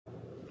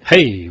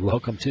Hey,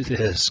 welcome to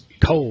this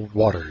Cold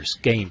Waters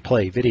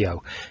gameplay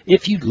video.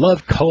 If you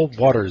love Cold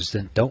Waters,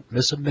 then don't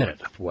miss a minute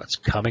of what's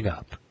coming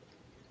up.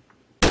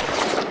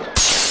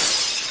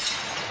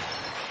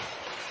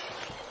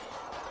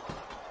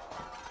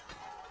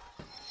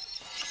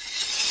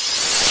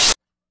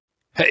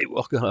 Hey,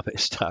 welcome up.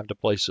 It's time to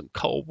play some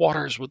Cold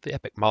Waters with the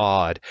Epic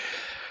Mod.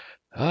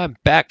 I'm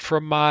back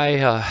from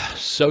my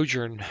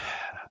sojourn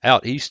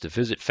out east to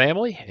visit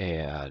family,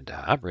 and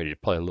I'm ready to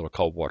play a little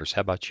Cold Waters. How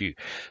about you?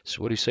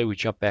 So what do you say we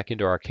jump back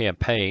into our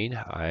campaign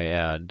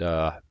and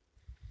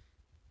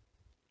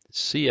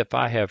see if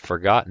I have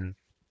forgotten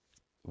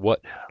what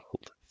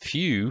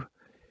few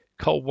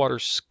Cold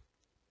Waters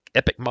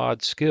Epic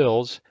Mod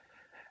skills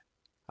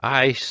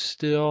I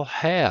still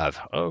have.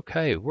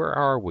 Okay, where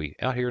are we?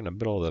 Out here in the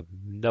middle of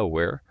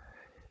nowhere.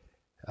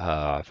 If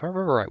I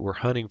remember right, we're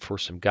hunting for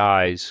some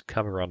guys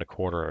coming around the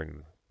corner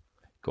and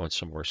going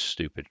somewhere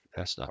stupid.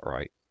 That's not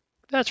right.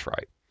 That's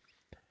right.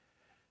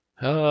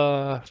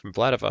 From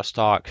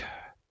Vladivostok,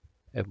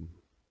 and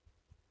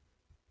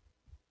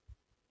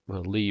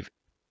we'll leave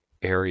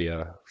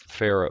area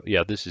Faro.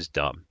 Yeah, this is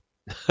dumb.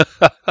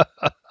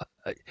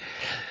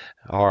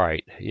 All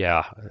right,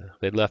 yeah,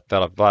 they left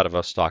out of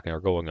Vladivostok and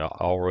are going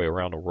all the way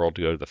around the world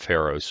to go to the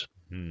Faroes.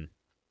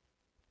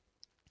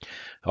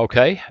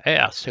 Okay,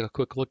 yeah, let's take a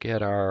quick look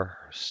at our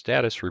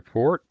status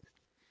report.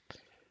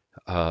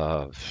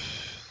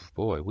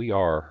 Boy, we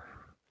are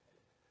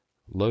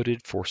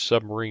loaded for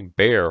Submarine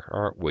Bear,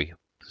 aren't we?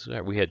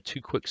 We had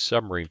 2 quick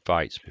submarine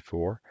fights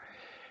before.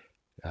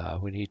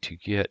 We need to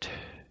get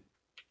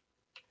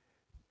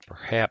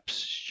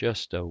perhaps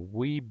just a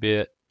wee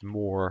bit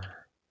more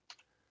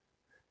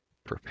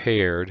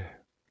prepared.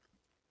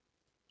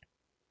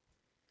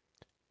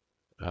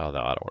 Oh, no,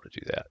 I don't want to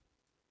do that.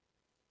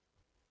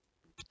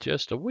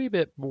 Just a wee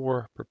bit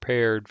more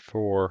prepared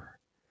for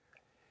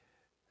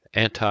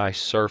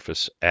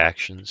anti-surface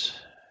actions.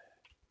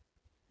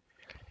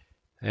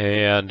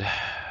 And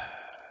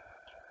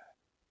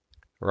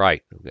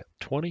right, we've got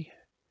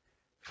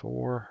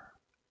 24.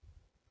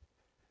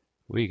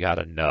 We got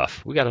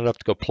enough. We got enough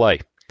to go play.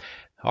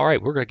 All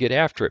right, we're going to get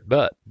after it.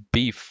 But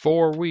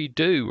before we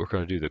do, we're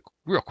going to do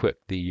real quick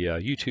the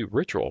YouTube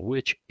ritual,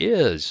 which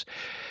is,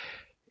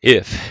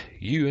 if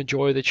you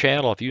enjoy the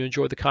channel, if you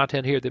enjoy the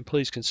content here, then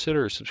please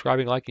consider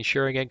subscribing, liking,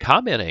 sharing, and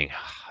commenting.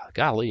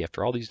 Golly,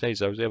 after all these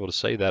days, I was able to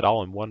say that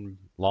all in one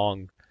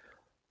long...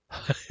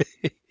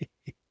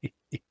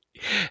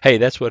 Hey,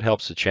 that's what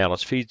helps the channel.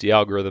 It feeds the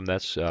algorithm.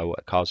 That's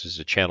what causes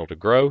the channel to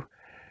grow,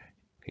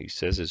 he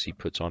says as he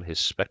puts on his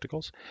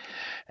spectacles.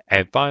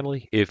 And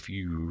finally, if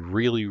you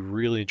really,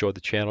 really enjoy the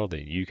channel,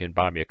 then you can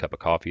buy me a cup of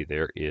coffee.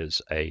 There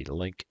is a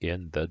link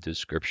in the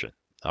description.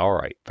 All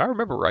right. If I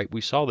remember right, we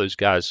saw those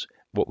guys,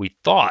 what we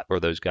thought were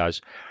those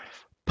guys,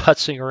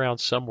 putzing around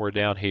somewhere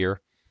down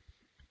here,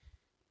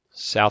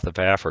 south of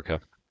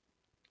Africa.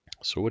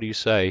 So what do you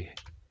say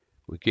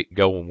we get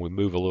going, we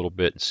move a little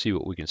bit and see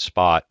what we can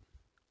spot?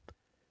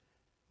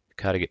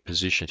 Kind of get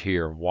positioned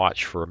here and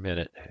watch for a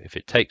minute. If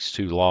it takes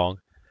too long,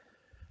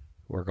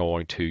 we're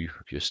going to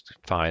just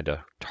find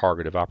a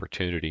target of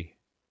opportunity.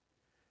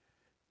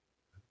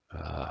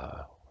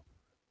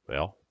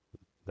 Well,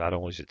 not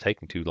only is it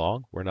taking too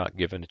long, we're not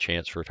given a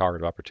chance for a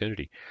target of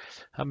opportunity.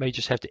 I may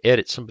just have to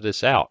edit some of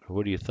this out.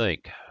 What do you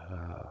think?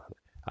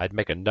 I'd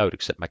make a note,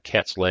 except my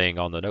cat's laying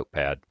on the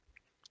notepad.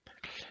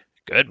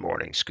 Good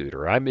morning,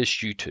 Scooter. I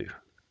missed you too.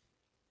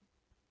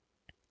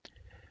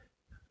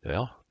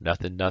 Well,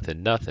 nothing,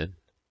 nothing, nothing.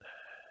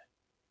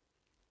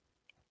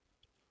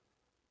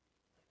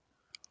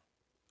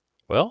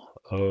 Well,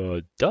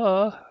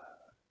 duh.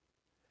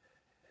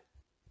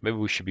 Maybe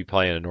we should be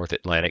playing a North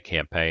Atlantic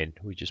campaign.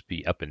 We'd just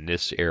be up in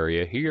this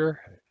area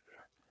here.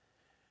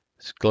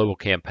 This global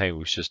campaign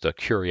was just a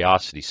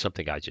curiosity,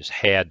 something I just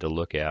had to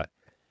look at.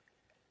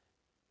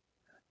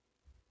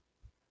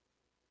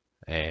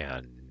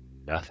 And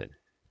nothing.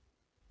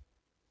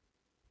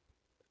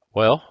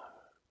 Well,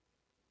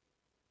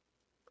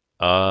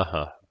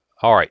 all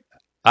right.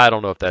 I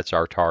don't know if that's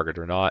our target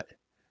or not,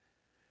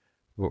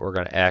 but we're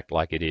going to act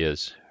like it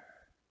is.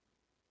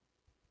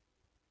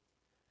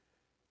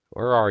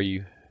 Where are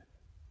you?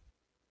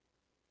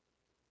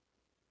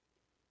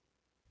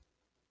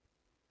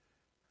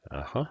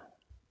 Uh-huh.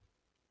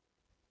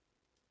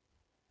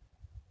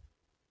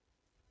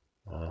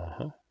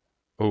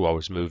 Oh, I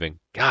was moving.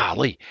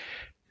 Golly,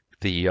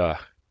 the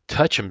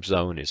touch-em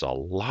zone is a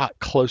lot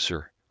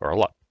closer, or a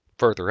lot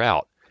further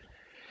out.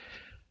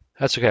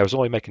 That's okay. I was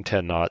only making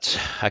 10 knots.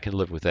 I can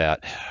live with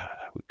that.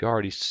 We've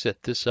already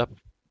set this up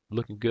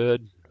looking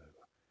good.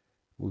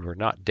 We were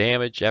not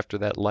damaged after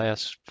that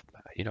last,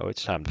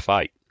 it's time to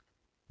fight.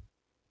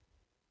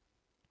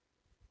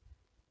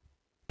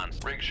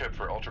 Rig ship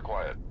for ultra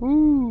quiet.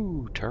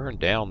 Ooh, turn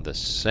down the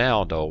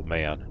sound, old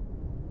man.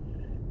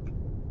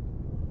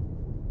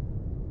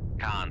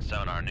 Con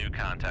sonar, new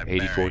contact.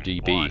 84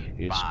 dB. 1,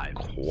 It's 5,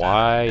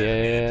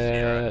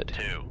 quiet.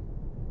 7, 2.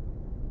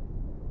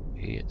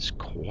 It's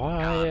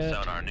quiet.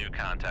 Con sonar, new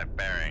contact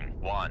bearing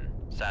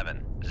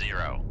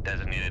 170,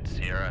 designated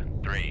Sierra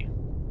 3.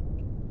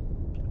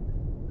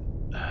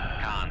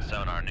 Con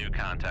sonar, new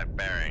contact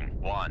bearing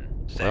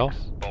 16. Well,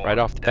 4, right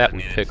off the bat, we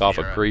designated pick off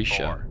a Sierra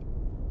Grisha, 4.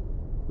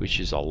 which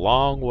is a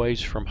long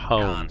ways from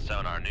home Con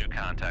sonar, new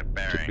contact to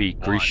bearing be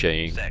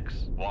Grishaing.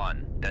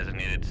 161,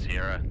 designated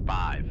Sierra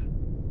 5.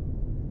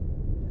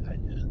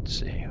 Let's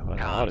see what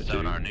I ought Con to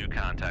sonar, do. new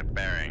contact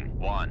bearing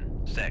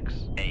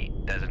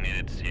 168,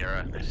 designated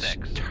Sierra Let's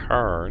 6.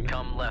 turn,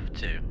 Come left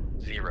to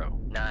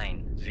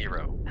 090,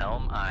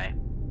 helm I.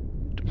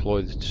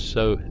 deploy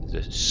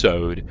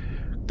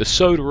the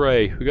SOD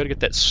ray. We got to get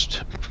that.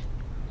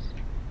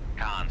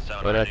 Con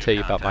sonar, What did I new tell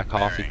you about my contact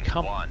coffee? bearing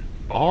Come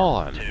 142,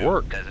 on,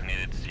 work.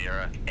 designated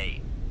Sierra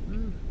 8.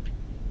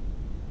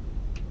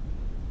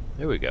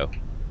 There we go.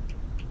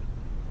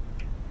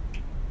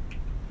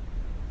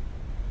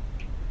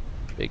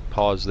 Big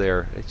pause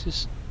there. It's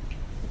just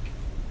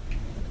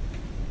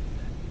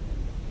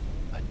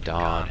a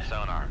Dawn. Con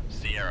sonar,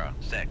 Sierra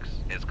 6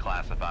 is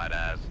classified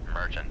as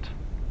merchant.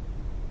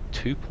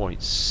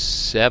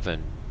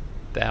 2.7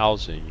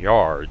 thousand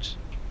yards.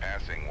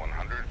 Passing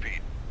 100 feet.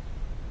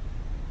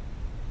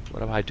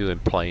 What am I doing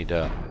planed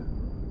up?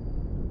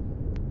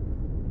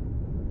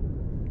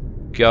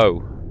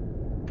 Go.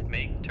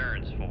 Make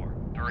turns for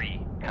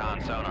 3.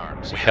 Con sonar,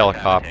 It's a we are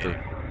helicopter.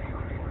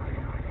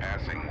 navigating.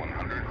 Passing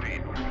 100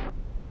 feet.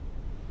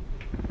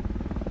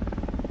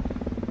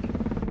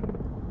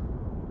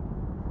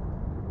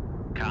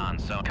 Con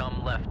sonar,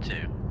 Come left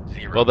to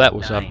 090, Well, that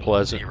was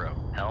unpleasant.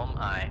 helm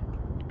I.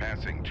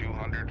 Passing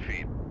 200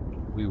 feet.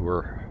 We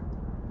were.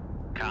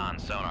 con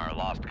sonar,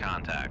 lost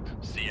contact.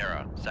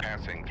 Sierra,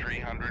 Passing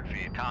 300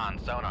 feet. con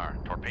sonar,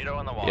 torpedo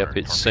in the water. Yep,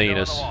 it's torpedo seen in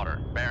us. the water.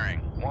 Bearing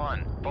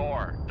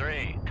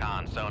 143.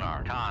 Con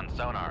sonar,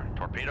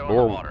 torpedo in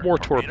More- the water. more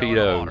torpedo in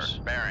the water. torpedoes.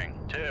 Bearing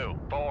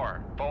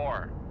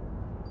 244.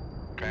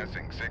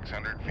 Passing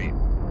 600 feet.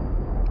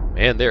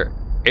 Man, they're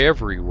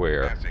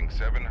everywhere. Passing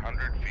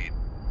 700 feet.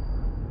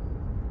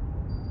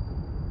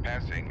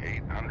 Passing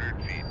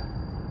 800 feet.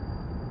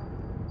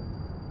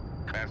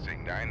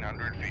 Passing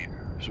 900 feet.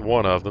 There's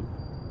one of them.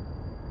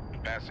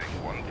 Passing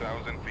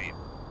 1,000 feet.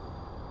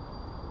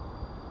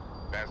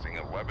 Passing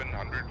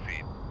 1,100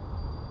 feet.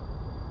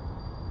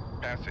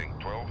 Passing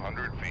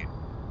 1,200 feet.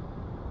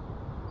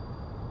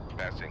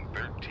 Passing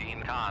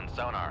 13. Con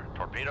sonar,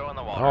 torpedo in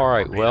the water. All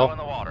right, torpedo well. in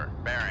the water.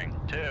 Bearing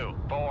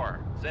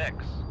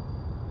 246.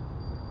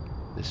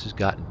 This has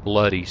gotten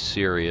bloody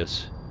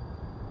serious.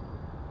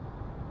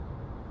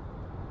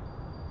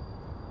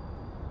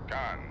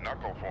 Con,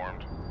 knuckle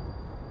formed.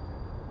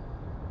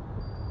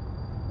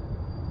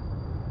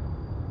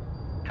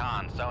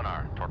 Con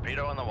sonar,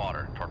 torpedo in the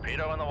water.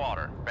 Torpedo in the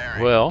water.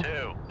 Bearing Well.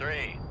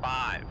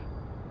 235.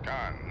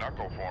 Con,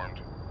 knuckle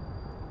formed.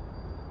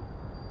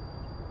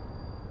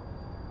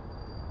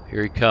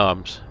 Here he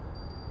comes.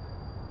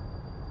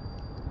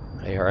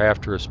 They are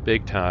after us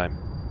big time.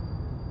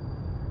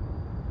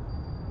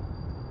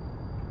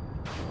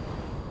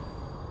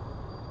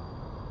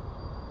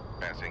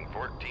 Passing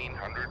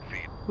 1,400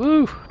 feet.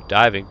 Woo!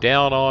 Diving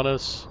down on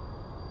us.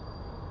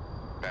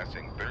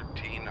 Passing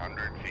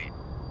 1,300 feet.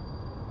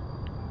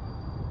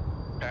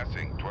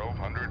 Passing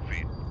 1,200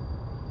 feet.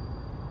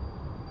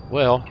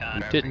 Well, we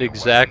Passing didn't 1,100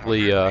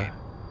 exactly feet.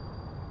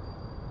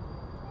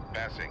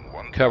 Passing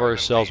 1,000 cover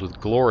ourselves feet. with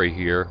glory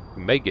here.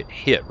 We may get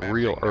hit Passing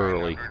real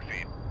early. 900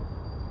 feet.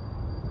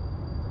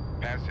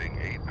 Passing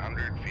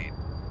 800 feet.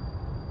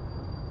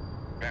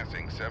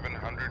 Passing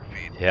 700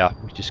 feet. Yeah,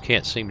 we just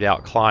can't seem to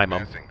outclimb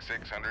them. Passing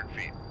 600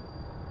 feet.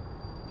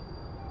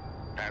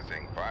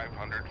 Passing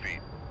 500 feet.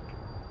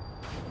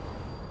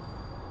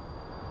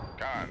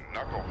 Con,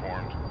 knuckle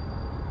formed.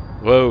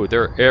 Whoa,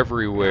 they're Con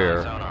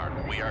everywhere. sonar,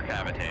 we are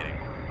cavitating.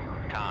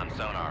 Con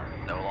sonar,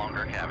 no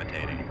longer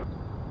cavitating.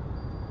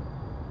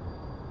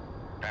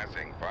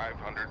 Passing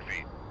 500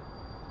 feet.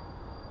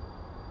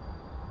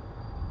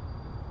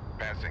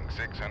 Passing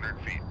 600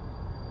 feet.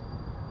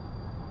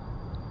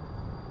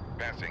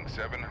 Passing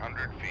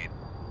 700 feet.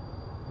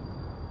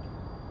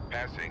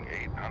 Passing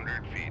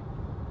 800 feet.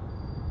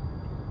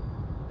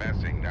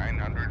 Passing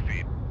 900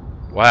 feet.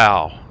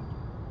 Wow.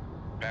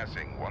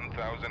 Passing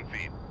 1,000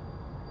 feet.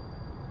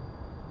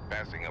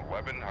 Passing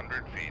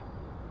 1,100 feet.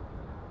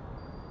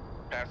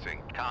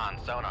 Passing Con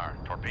sonar,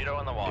 torpedo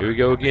in the water. Here we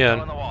go torpedo again.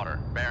 in the water.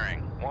 Bearing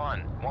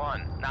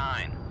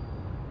 119.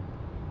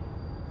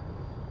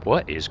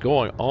 What is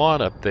going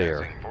on up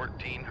there? Passing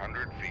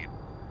 1,400 feet.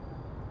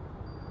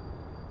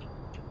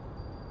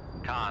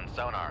 Con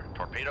sonar,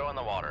 torpedo in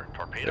the water.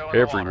 Torpedo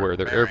They're in the water. everywhere,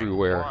 they're Bearing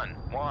everywhere.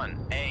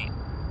 118.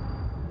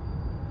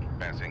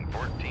 Passing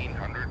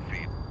 1,400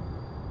 feet.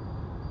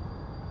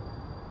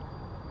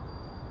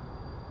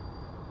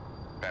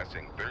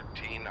 Passing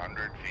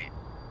 1,300 feet.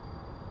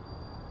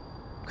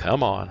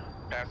 Come on.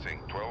 Passing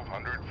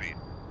 1,200 feet.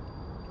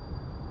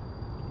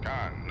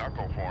 Con,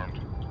 knuckle formed.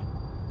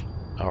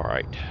 All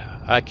right.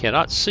 I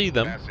cannot see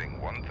them,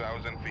 Passing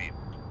 1,000 feet.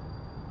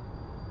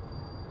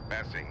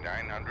 Passing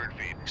 900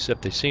 feet.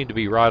 except they seem to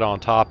be right on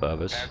top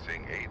of us.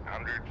 Passing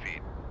 800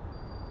 feet.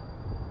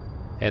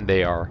 And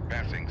they are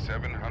Passing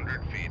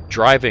 700 feet.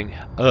 driving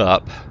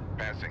up.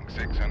 Passing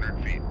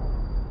 600 feet.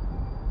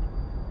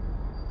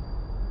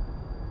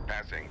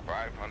 Passing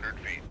 500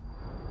 feet.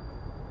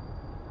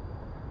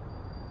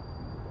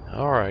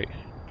 All right.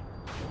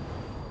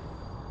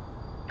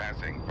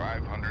 Passing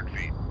 500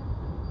 feet.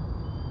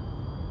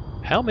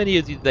 How many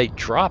of you they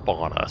drop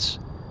on us?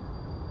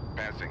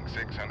 Passing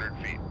 600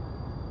 feet.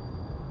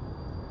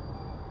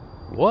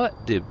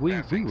 What did we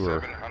Passing were?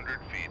 700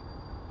 feet.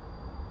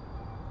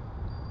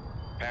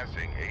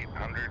 Passing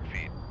 800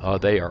 feet. Oh,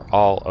 they are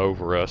all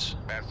over us.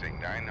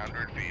 Passing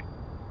 900 feet.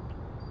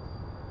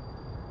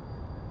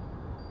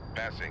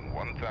 Passing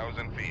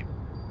 1,000 feet.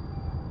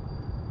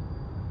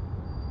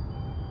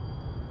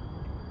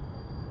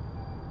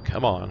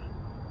 Come on.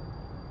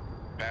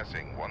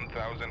 Passing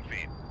 1,000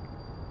 feet.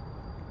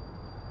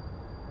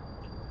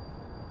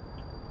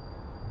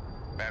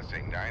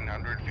 Passing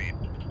 900 feet.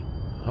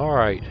 All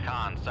right.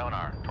 Con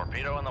sonar.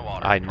 Torpedo in the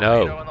water. I know.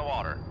 Torpedo in the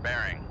water.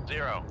 Bearing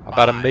 0.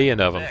 About 5, 1,000,000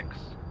 of 'em. 6.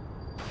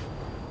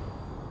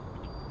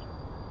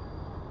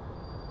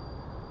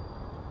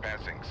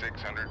 Passing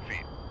 600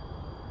 feet.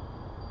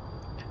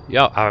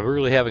 Yeah, I'm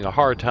really having a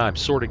hard time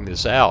sorting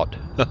this out.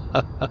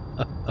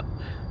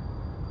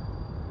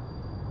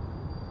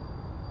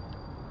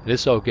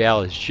 This old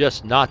gal is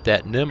just not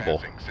that nimble.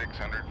 Passing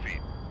 600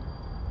 feet.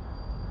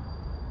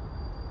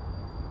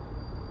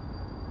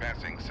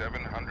 Passing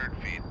 700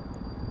 feet.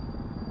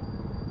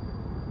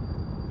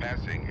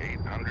 Passing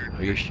 800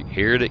 Here, feet.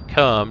 here it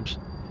comes.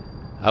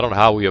 I don't know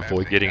how we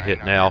avoid Passing getting hit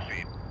 900 now.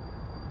 feet.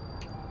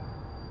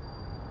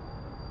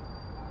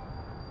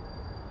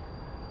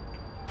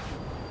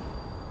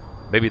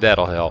 Maybe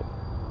that'll help.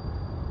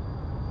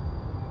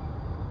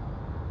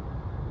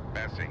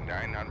 Passing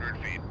 900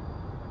 feet.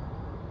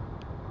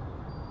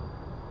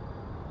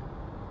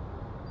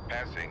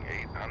 Passing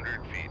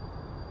 800 feet.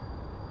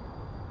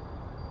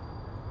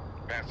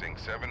 Passing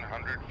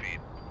 700 feet.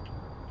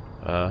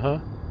 Uh-huh.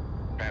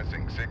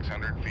 Passing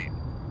 600 feet.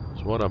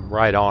 There's one of them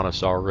right on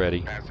us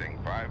already. Passing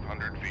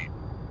 500 feet.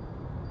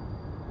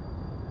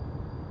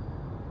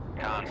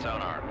 Con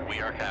sonar. We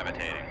are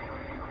cavitating.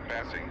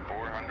 Passing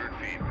 400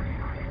 feet.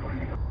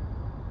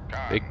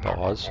 Con, Big knuckle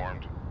pause.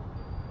 formed.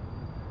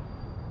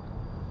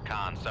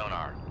 Con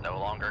sonar. No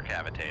longer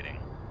cavitating.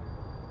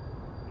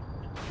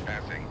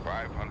 Passing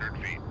 500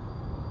 feet.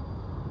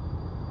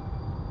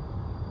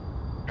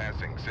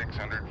 Passing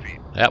 600 feet.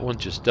 That one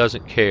just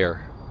doesn't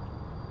care.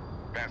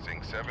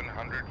 Passing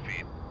 700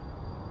 feet.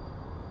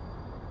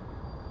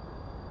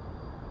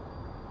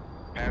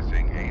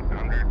 Passing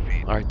 800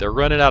 feet. All right, they're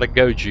running out of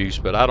go juice,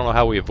 but I don't know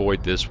how we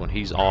avoid this one.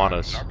 He's on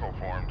us. Knuckle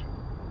formed.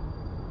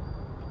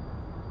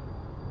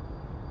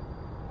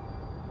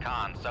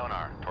 Con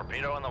sonar.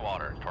 Torpedo in the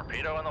water.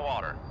 Torpedo in the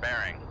water.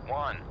 Bearing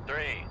 1,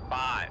 3,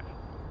 5.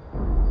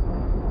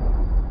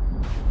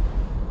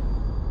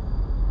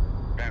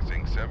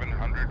 Passing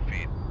 700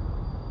 feet.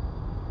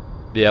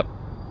 Yep.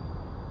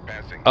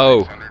 Passing Oh.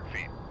 600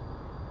 feet.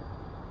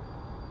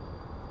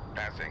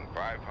 Passing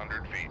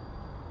 500 feet.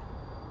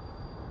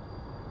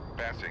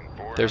 Passing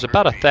 400 There's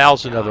about feet.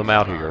 1,000 of them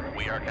out here.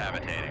 We are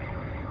cavitating.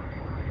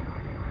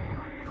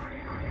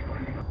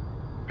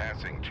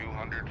 Passing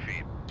 200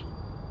 feet.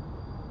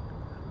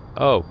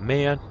 Oh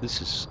man, this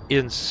is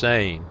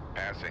insane.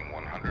 Passing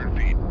 100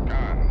 feet.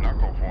 Con,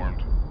 knuckle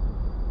formed.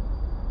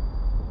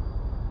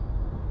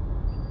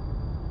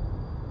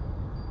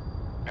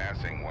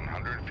 Passing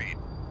 100 feet.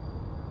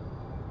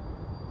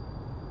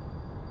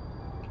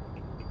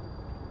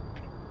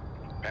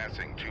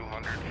 Passing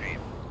 200 feet.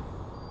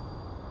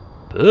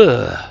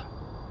 Ugh.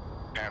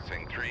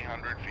 Passing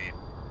 300 feet.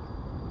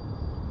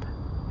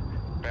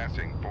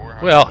 Passing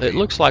 400 Well, feet. it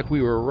looks like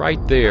we were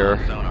right there,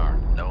 Con sonar.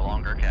 No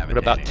longer cavitating. but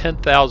about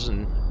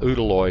 10,000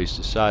 Oodaloids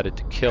decided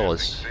to kill Passing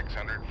us.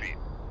 600 feet.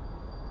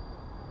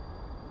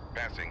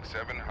 Passing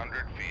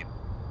 700 feet.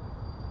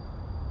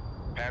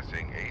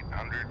 Passing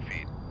 800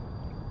 feet.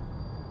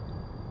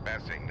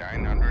 Passing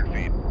 900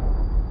 feet.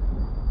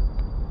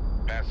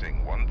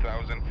 Passing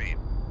 1,000 feet.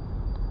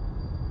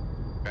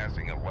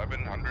 Passing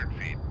 1,100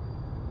 feet.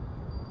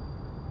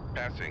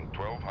 Passing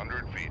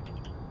 1,200 feet.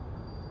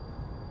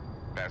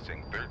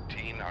 Passing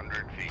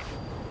 1,300 feet.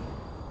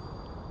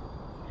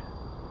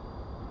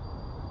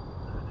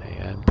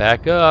 And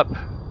back up.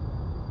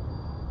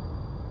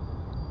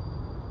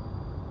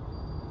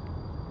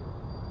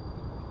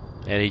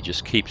 And he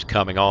just keeps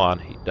coming on.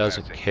 He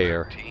doesn't Passing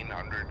care.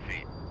 1,300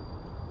 feet.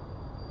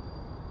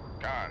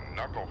 Con,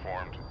 knuckle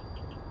formed.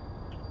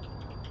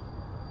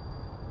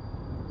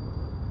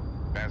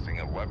 Passing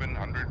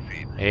 1,100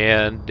 feet.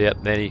 And yep,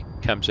 then he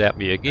comes at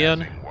me again.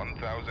 Passing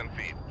 1,000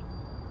 feet.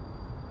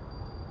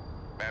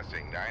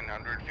 Passing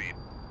 900 feet.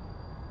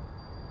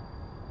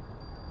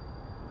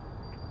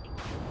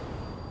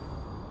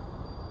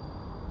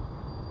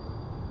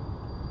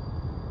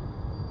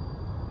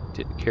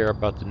 Didn't care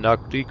about the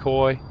knuck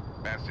decoy.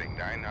 Passing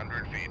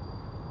 900 feet.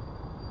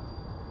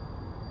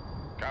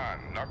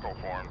 Con, knuckle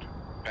formed.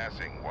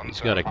 Passing 1,000.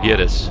 He's gonna get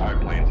us.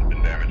 Five planes have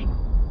been damaged.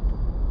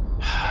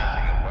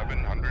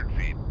 Passing 1,100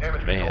 feet.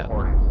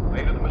 Man.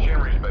 Lane to the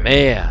machinery space.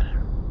 Man.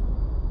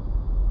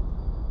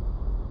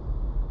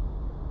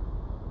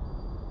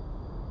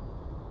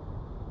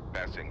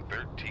 Passing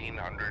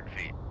 1,300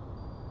 feet.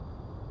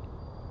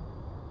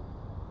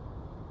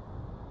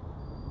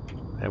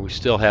 And we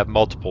still have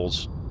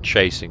multiples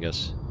chasing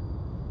us.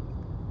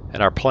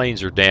 And our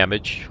planes are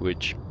damaged,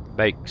 which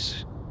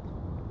makes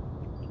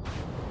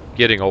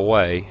getting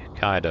away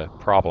kind of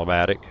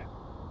problematic.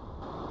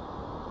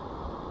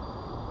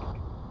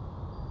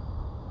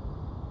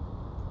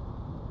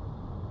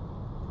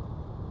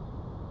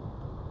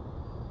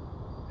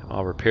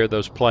 I'll repair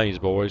those planes,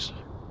 boys.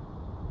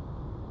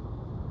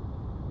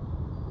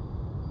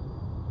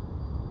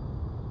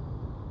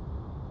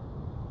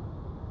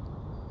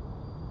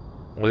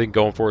 Only thing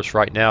going for us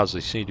right now is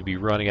they seem to be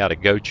running out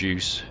of go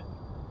juice.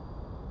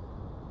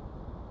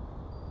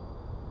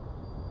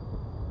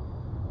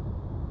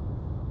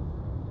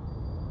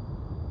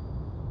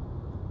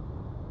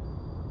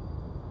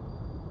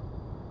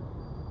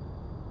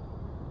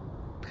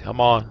 Come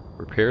on,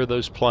 repair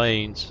those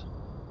planes.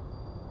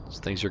 These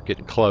things are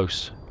getting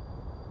close.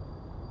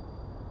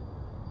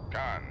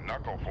 Con,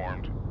 knuckle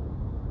formed.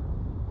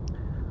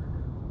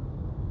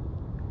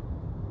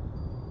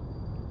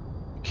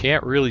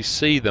 Can't really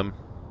see them.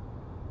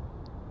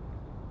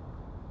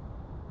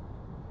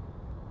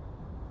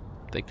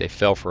 I think they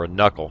fell for a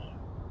knuckle.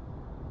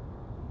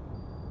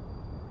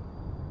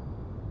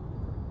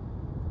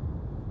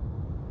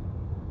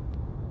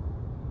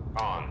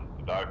 On,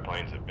 the dive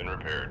planes have been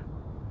repaired.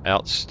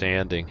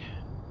 Outstanding.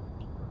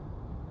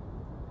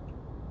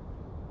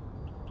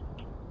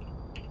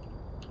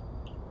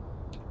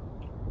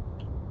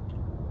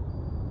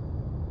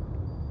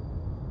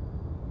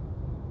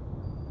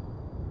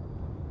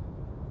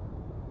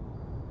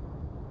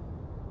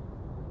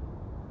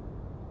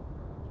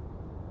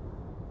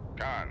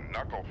 Con,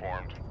 knuckle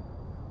formed.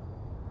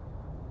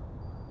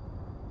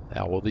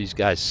 Now, will these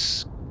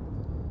guys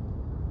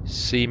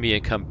see me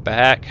and come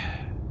back?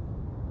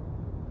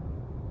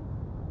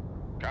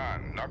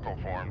 Con, knuckle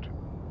formed.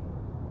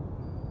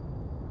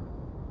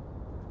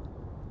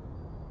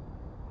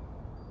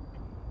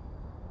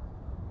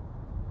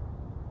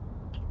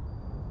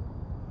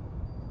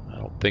 I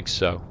don't think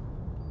so.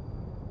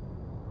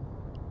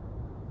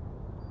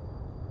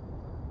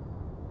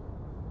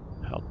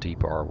 How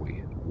deep are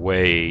we?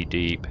 Way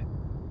deep.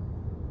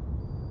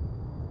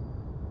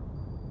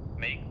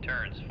 Make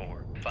turns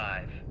for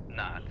 5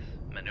 knots.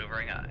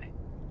 Maneuvering eye.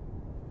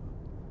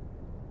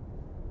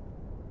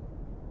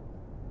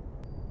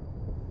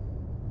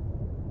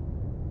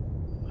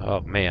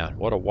 Oh man,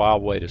 what a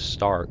wild way to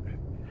start.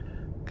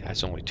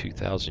 Guy's only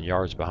 2,000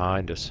 yards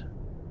behind us.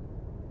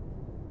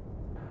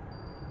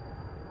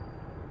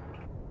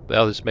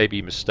 Well, this may be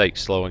a mistake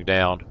slowing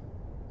down.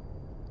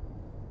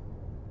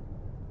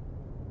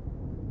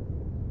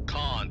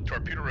 Con,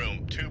 torpedo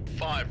room, tube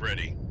 5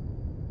 ready.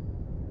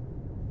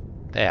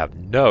 They have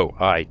no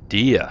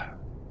idea.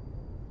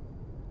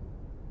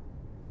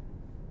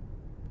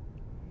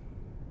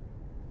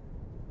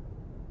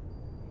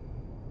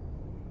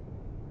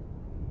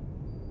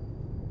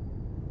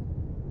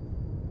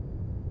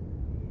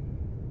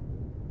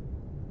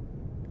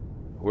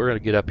 We're going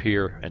to get up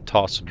here and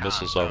toss some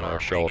missiles over our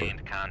shoulder.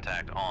 Regained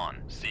contact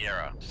on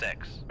Sierra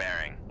 6,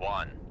 bearing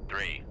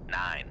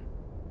 139.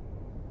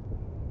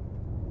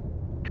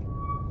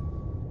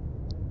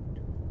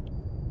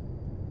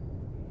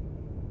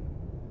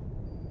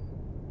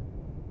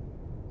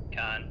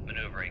 Con,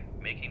 maneuvering.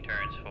 Making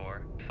turns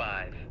for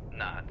 5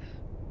 knots.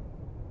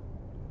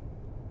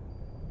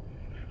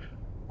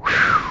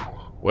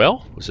 Whew.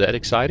 Well, was that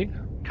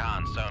exciting?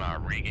 Con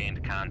sonar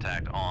regained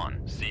contact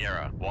on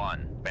Sierra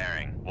 1,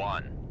 bearing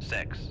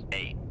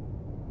 168.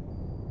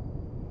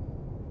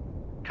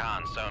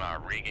 Con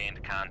sonar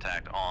regained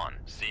contact on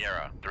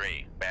Sierra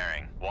 3,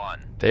 bearing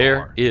 143.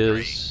 There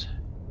is.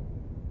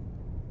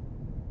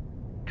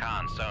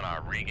 Con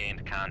sonar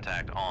regained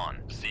contact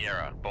on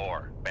Sierra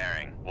 4,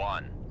 bearing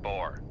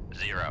 140.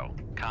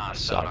 Con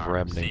sonar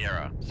Sovereign.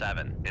 Sierra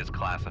 7 is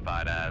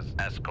classified as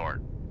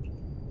escort.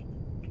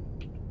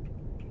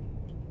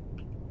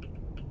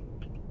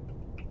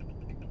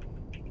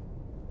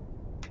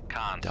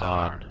 Con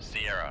sonar Don.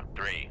 Sierra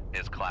 3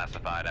 is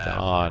classified as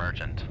Don.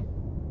 merchant.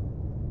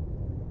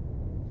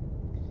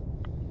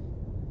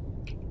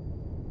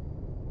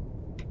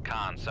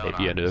 Con sonar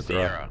Anugrah.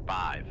 Sierra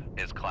 5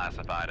 is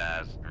classified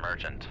as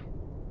merchant.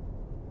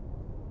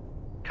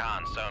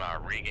 Con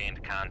sonar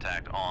regained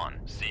contact on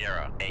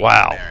Sierra 8,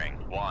 Wow. bearing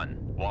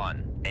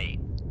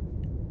 118.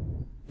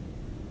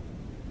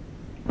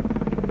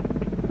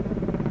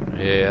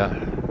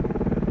 Yeah.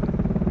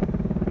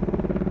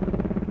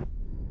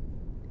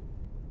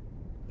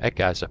 That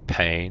guy's a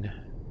pain.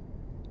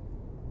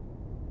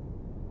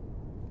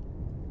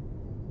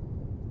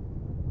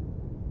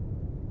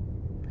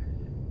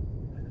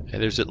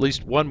 And there's at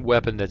least one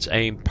weapon that's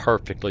aimed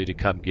perfectly to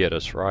come get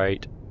us,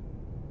 right?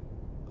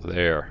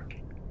 There.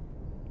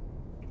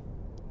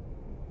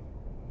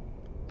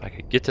 If I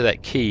could get to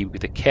that key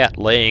with the cat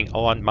laying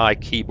on my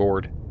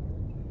keyboard.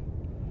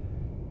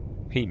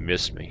 He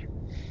missed me.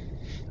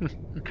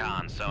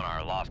 Con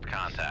sonar lost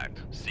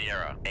contact.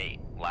 Sierra 8,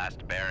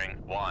 last bearing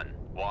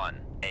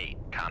 118.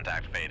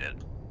 Contact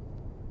faded.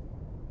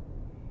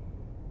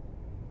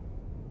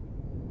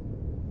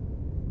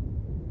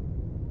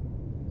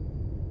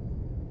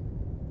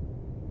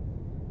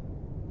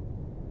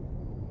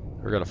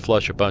 We're going to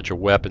flush a bunch of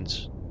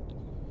weapons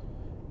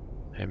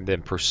and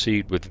then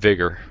proceed with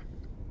vigor.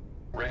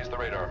 Raise the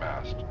radar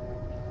mast.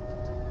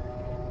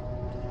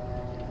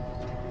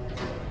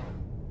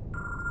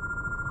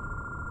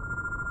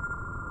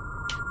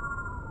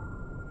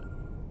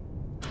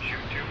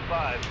 Shoot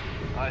 2-5.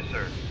 Aye,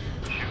 sir.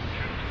 Shoot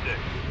 2-6.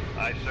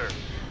 Aye, sir.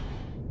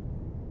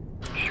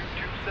 Shoot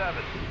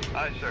 2-7.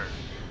 Aye, sir.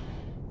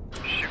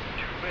 Shoot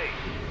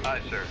 2-8.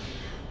 Aye, sir.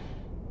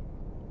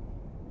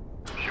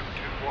 Shoot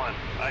 2-1.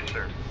 Aye,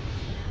 sir.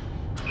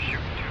 Shoot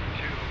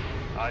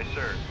 2-2. Aye,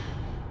 sir.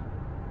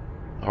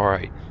 All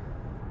right.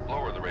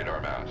 Lower the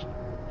radar mast.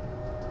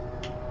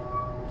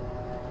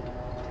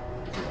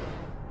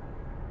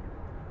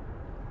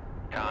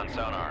 Con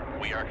sonar,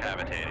 we are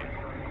cavitating.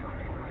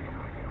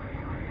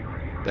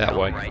 That Helm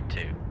way. right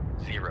 2.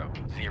 0,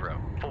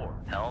 0, 4.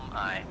 Helm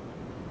aye.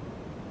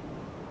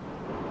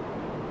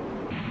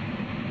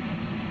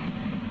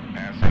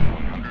 Passing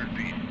 100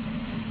 feet.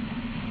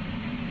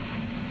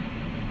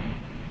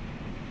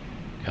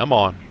 Come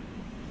on.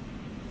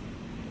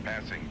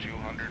 Passing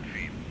 200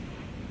 feet.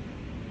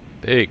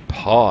 Big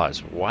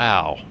pause.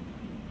 Wow.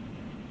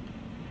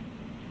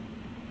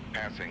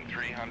 Passing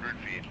 300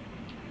 feet.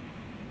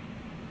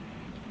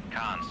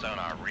 Con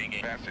sonar,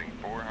 regain. Passing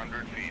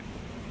 400 feet.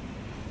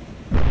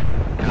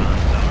 Con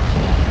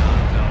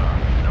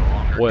sonar, no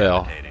longer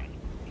Well. cavitating.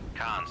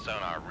 Con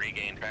sonar,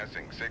 regained.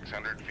 Passing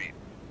 600 feet.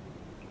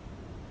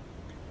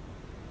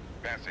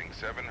 Passing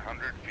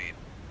 700 feet.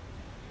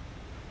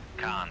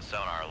 Con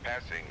sonar,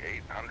 Passing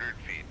 800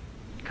 feet.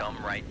 Come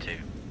right 2.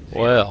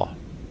 Well.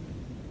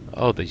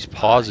 Oh, these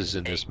pauses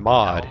in this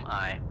mod. Helm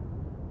aye.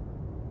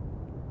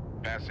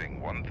 Passing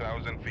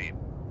 1,000 feet.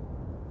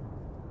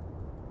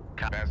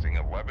 Passing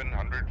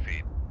 1,100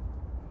 feet.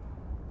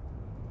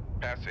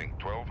 Passing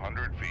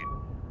 1,200 feet.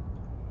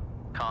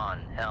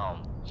 Con,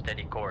 helm,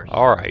 steady course.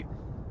 All right.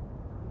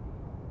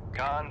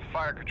 Con,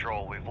 fire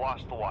control. We've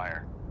lost the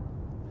wire.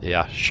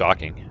 Yeah,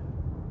 shocking.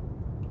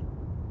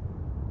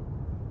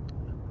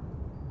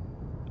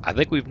 I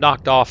think we've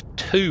knocked off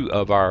 2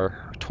 of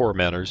our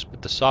tormentors,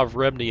 but the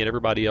Sovereigny and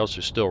everybody else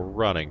are still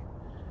running.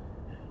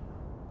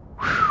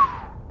 Whew.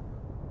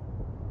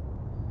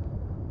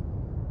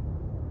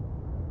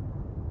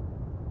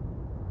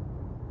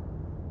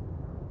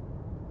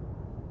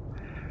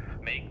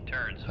 Make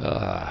turns.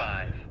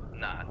 5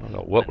 knots. I don't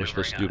know what we're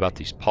supposed to do about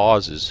these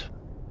pauses.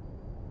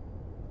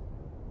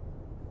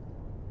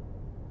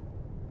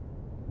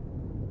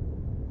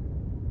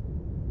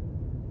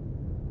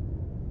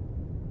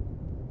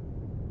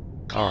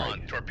 All right.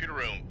 Con, torpedo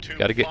room 2-5.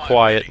 Got to get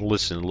quiet ready. and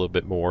listen a little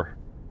bit more.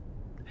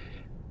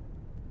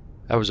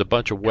 That was a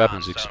bunch of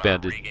weapons Con sonar,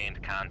 expended.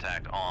 regained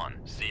contact on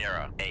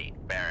Sierra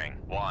 8, bearing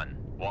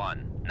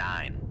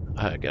 119.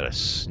 I got a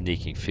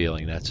sneaking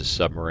feeling that's a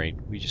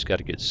submarine. We just got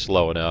to get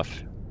slow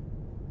enough.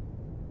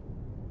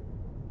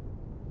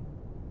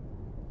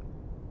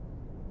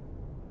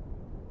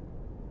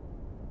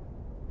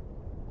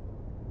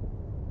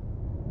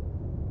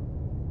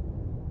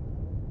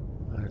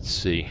 Let's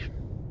see.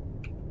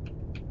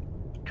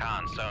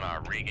 Con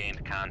sonar,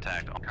 regained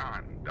contact on.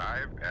 Con,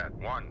 dive at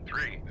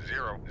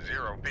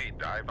 1300 feet.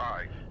 Dive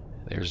aye.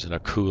 There's an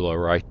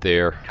Akula right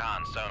there.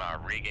 Con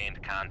sonar,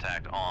 regained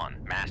contact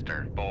on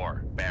master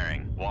bore,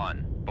 bearing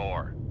 1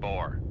 bore.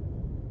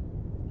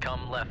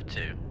 Come left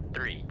 2.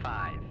 3,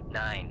 5,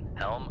 9.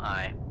 Helm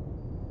aye.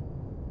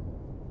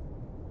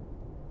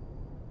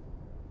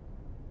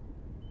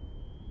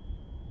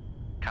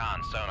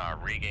 Con sonar,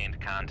 regained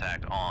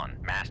contact on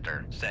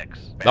master 6.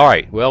 All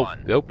right, well,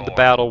 bearing we opened the 1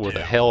 battle with 2.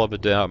 a hell of a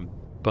dumb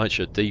bunch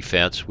of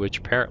defense, which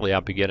apparently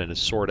I'm beginning to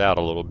sort out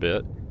a little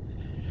bit.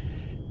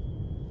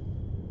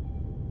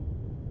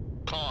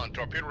 Con,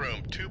 torpedo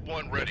room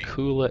 2-1 ready.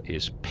 Akula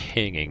is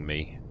pinging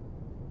me.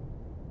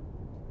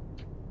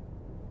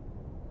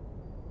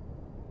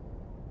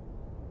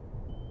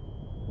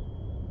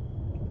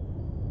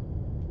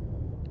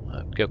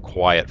 Go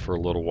quiet for a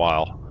little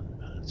while.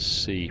 Let's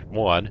see.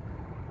 1.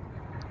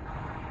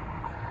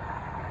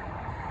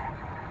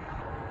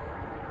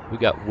 We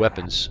got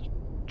weapons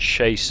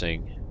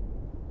chasing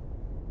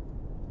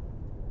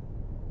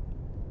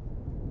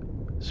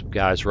some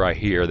guys right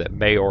here that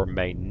may or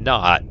may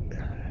not.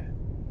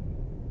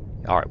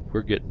 All right,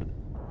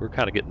 we're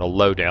kind of getting a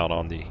lowdown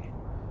on the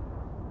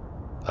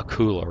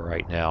Akula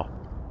right now.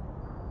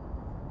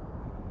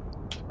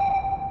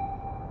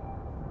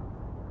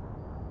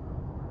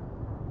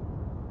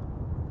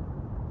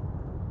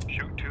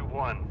 Shoot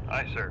 2-1.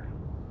 Aye, sir.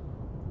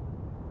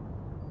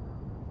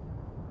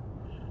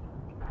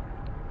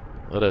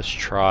 Let us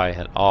try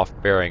an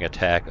off-bearing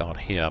attack on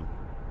him.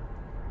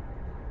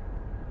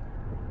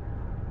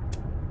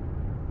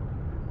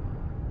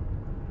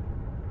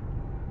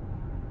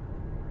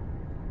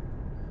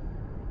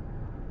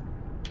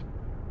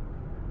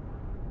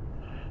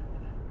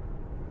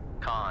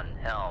 Con,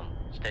 helm,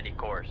 steady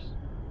course.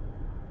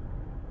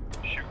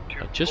 Shoot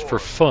 2-4. Just for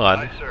fun.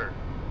 Aye, sir.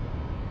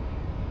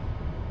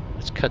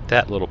 Let's cut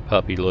that little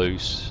puppy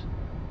loose.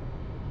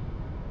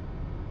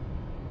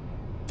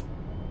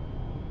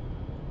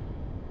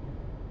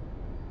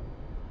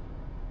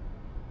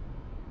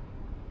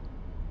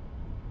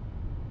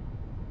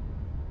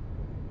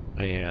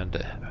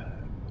 And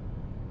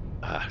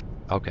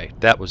okay,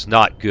 that was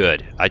not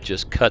good. I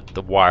just cut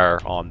the wire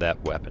on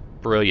that weapon.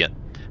 Brilliant.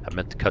 I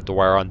meant to cut the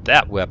wire on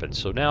that weapon.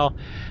 So now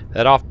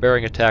that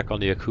off-bearing attack on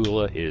the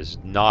Akula is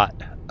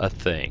not a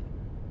thing.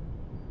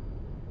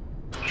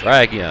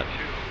 Try again.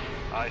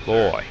 Aye, sir.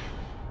 Boy,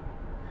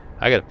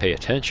 I gotta pay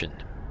attention.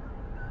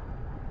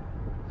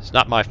 It's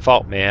not my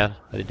fault, man.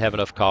 I didn't have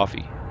enough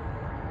coffee.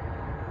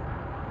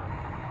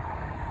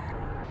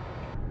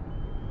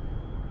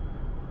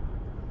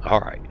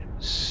 Alright,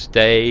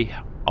 stay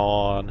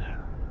on.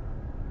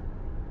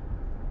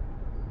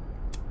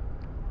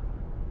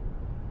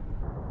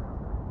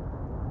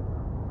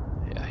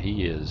 Yeah,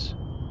 he is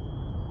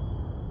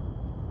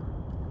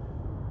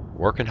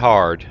working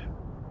hard.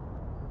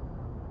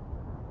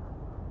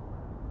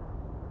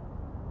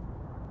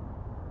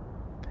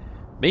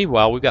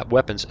 Meanwhile, we've got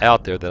weapons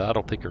out there that I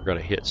don't think are going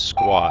to hit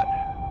squat.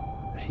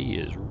 He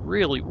is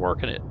really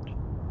working it.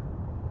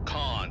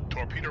 Con,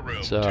 torpedo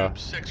room, So, tube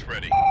 6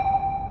 ready.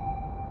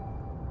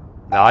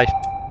 Now I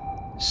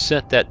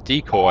sent that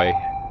decoy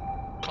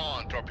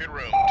Con, torpedo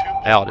room, tube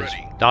 1 out is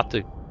ready.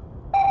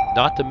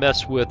 not to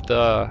mess with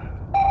Con,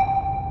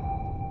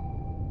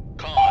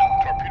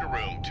 torpedo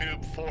room,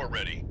 tube 4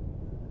 ready.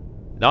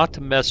 not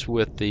to mess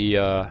with the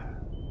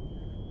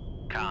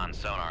Con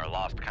sonar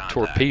lost contact.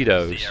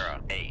 Torpedoes.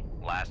 Sierra 8,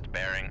 last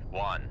bearing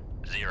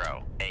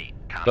 108.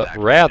 but Contact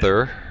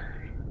rather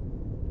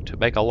to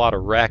make a lot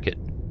of racket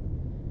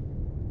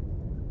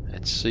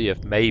and see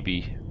if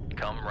maybe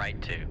Come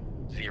right to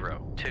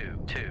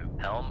 022.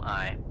 Helm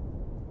I.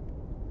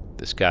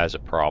 this guy's a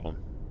problem.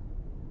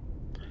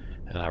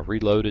 And I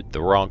reloaded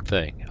the wrong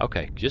thing.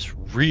 Okay, just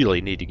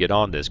really need to get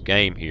on this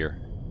game here.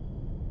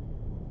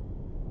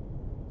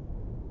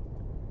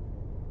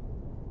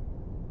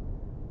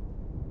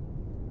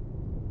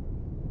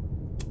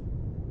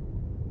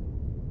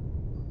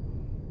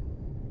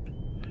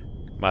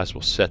 Might as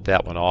well set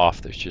that one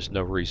off. There's just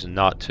no reason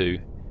not to.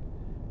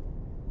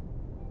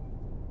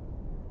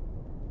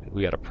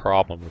 We got a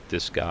problem with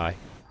this guy.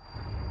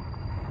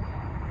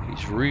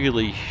 He's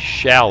really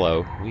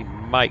shallow. We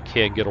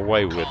can't get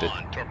away with it.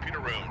 Con, torpedo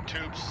room,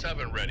 tube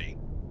 7 ready.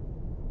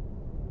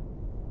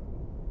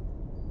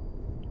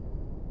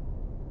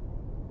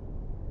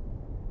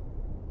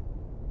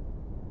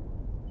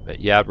 But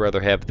yeah, I'd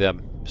rather have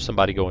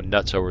somebody going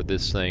nuts over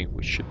this thing,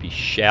 which should be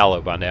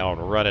shallow by now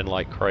and running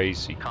like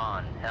crazy.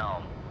 Con,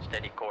 helm,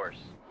 steady course.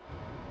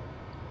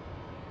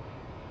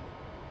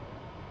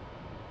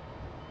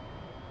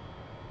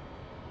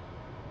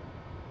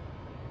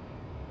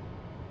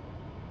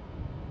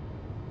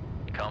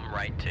 Come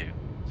right to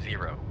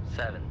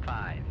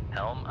 075.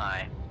 Helm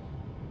I.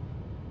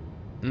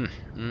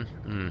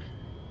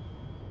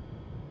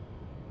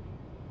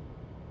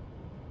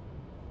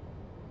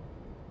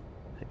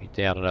 Maybe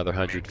down another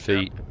 100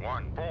 feet.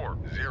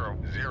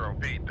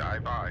 1400 feet,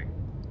 dive by.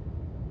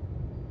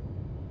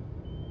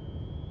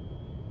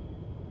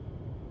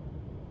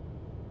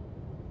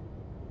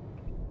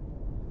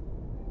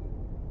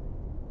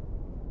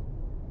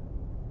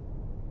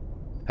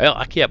 Hell,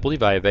 I can't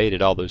believe I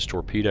evaded all those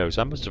torpedoes.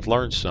 I must have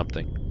learned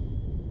something.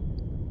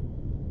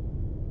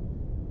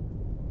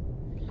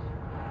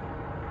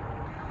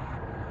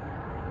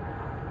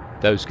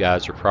 Those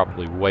guys are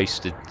probably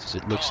wasted.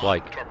 It looks Con,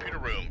 like torpedo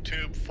room,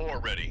 tube 4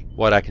 ready.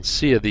 what I can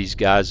see of these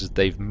guys is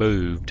they've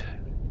moved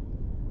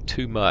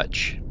too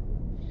much.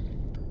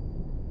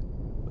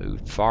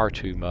 Moved far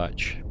too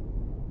much.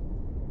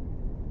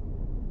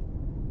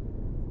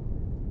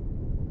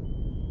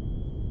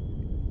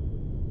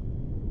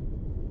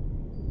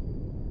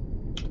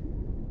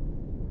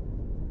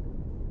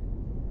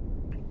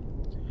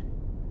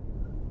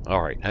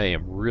 Alright, I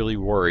am really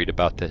worried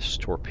about this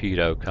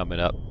torpedo coming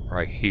up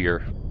right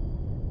here.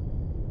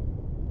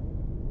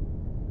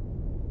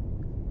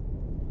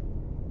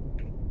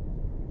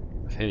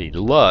 With any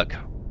luck,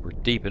 we're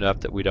deep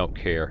enough that we don't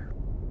care.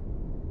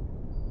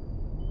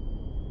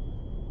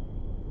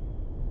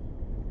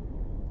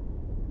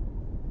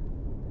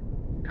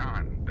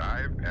 Con,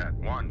 dive at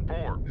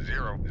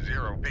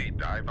 1400 feet,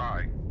 dive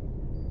by.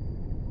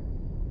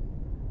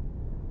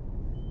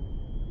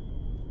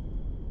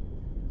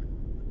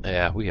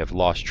 Yeah, we have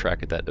lost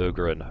track of that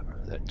Ugra and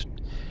that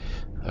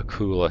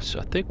Akula. So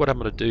I think what I'm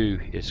going to do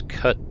is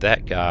cut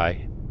that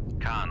guy.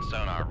 Con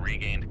sonar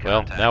regained Well,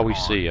 contact. now we on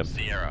see him.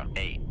 Sierra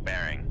 8,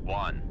 bearing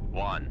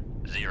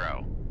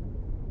 110.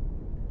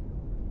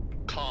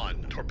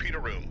 Con, torpedo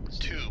room,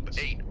 tube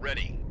 8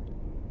 ready.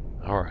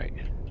 Alright,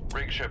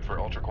 Rig ship for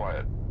ultra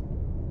quiet.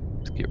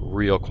 let's get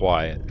real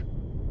quiet.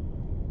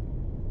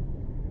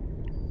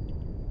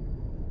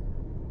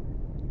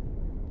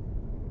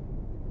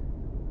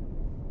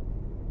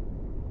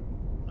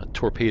 A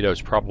torpedo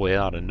is probably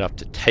not enough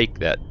to take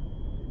that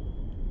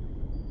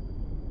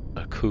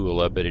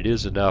Akula, but it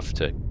is enough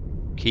to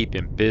keep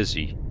him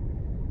busy.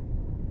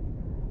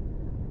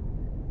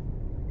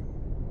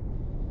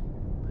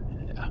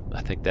 Yeah,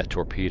 I think that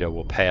torpedo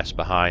will pass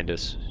behind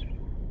us.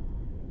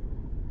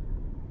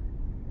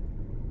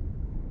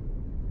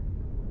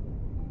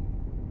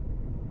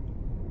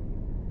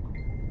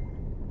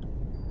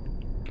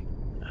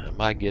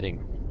 Am I getting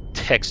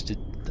texted?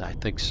 I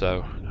think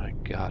so. My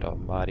God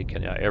Almighty,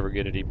 can I ever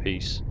get any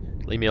peace?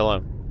 Leave me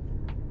alone.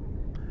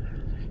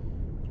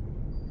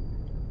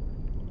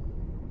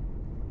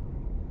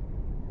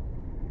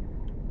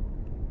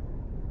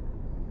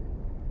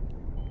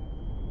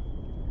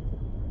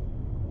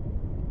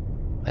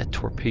 That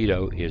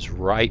torpedo is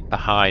right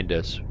behind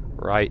us,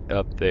 right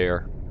up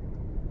there.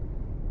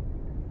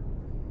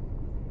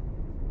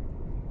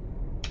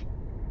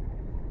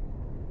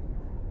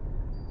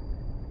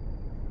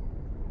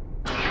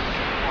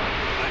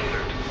 Aye,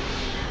 sir.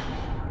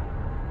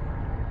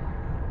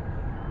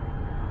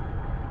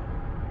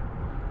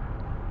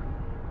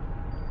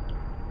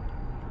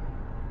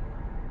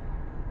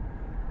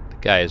 The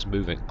guy is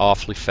moving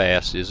awfully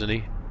fast, isn't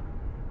he?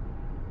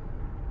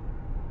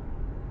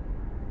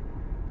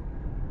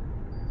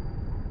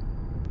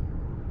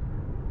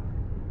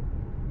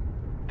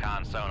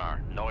 Con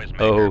sonar, noisemaker.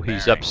 Oh,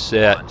 he's bearing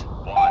upset.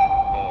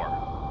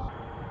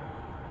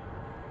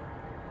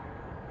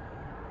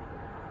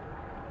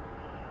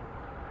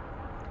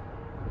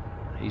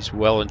 114. He's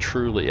well and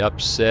truly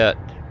upset.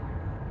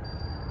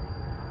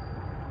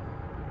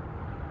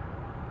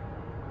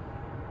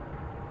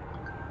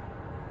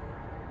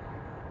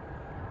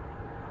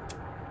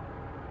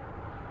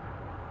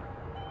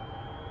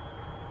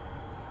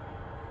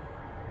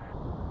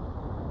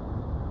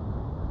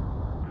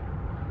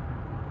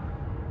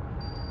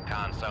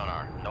 Con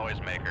sonar,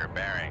 noisemaker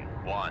bearing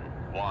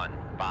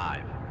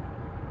 115.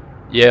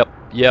 Yep.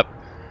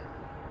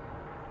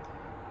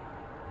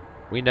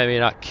 We may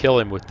not kill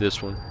him with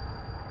this one.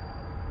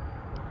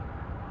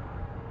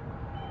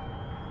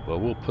 Well,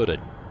 we'll put a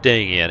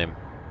ding in him.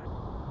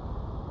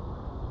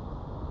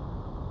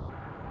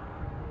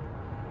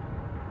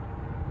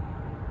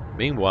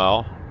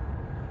 Meanwhile,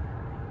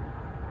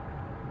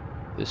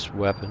 this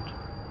weapon.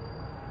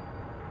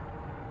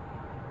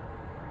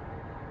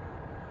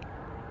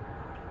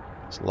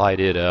 Let's light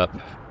it up.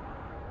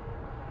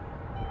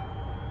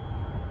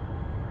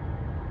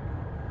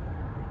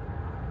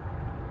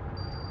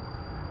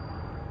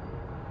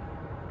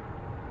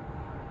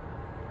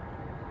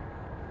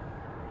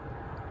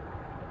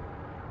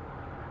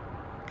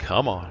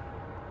 Come on.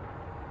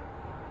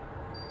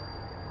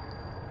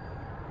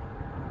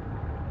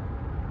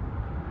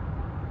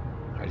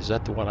 Alright, is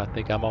that the one I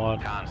think I'm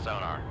on? Con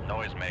sonar,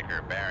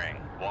 noisemaker bearing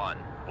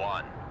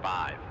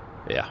 115.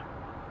 Yeah.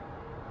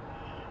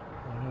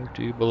 I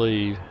do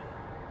believe.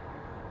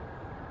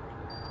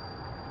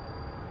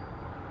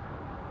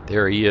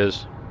 There he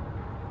is.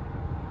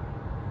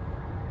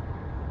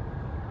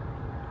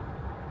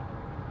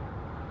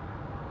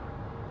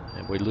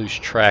 And we lose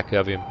track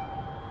of him.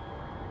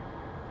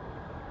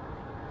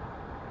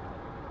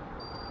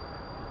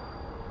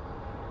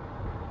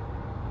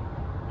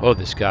 Oh,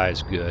 this guy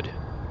is good.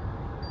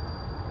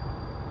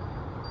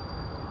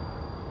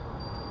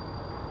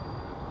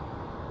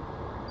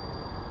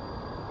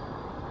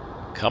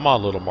 Come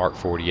on, little Mark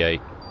 48.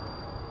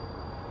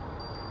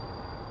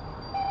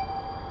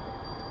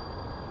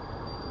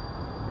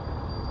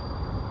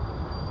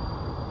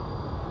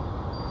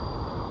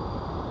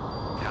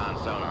 Con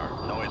sonar,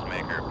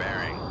 noisemaker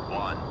bearing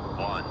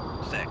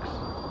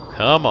 116.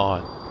 Come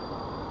on.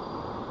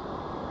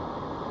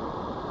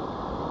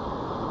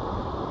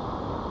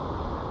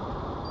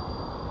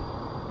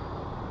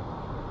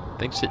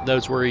 Thinks it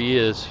knows where he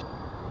is.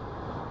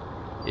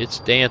 It's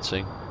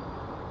dancing.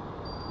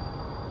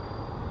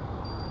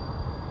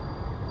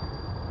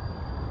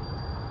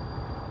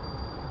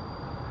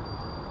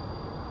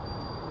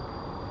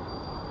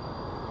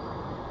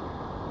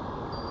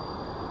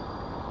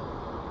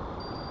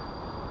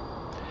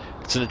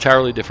 It's an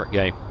entirely different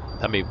game.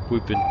 I mean,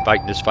 we've been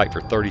fighting this fight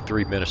for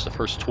 33 minutes, the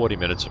first 20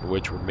 minutes of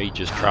which were me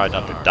just trying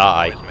not to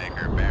die.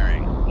 Noisemaker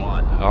bearing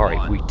 1.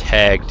 Alright, we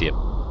tagged him.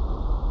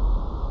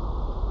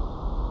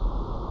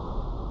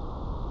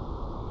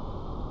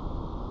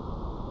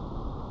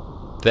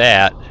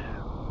 That.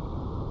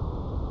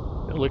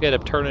 Look at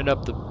him turning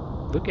up the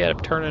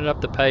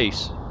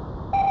pace.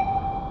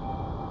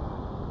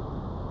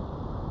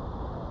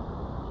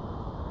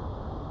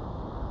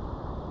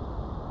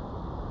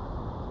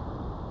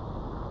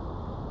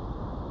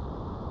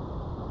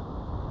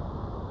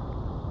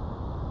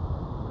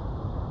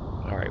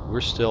 Alright,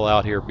 we're still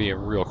out here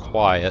being real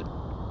quiet.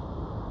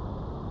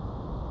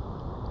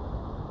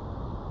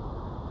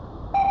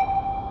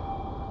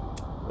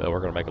 Well,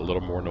 we're going to make a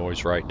little more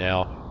noise right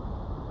now.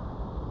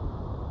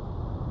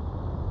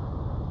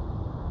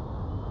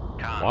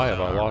 Why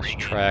have I lost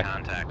track?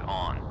 Contact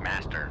on.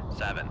 Master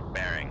 7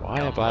 bearing.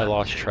 Why have I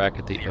lost track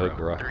at the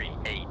Ogra?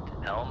 038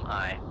 Helm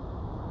I.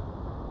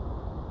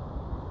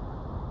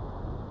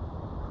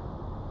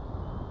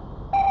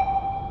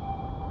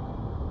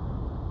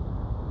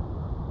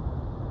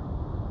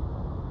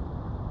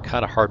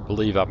 Kind of hard to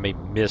believe I may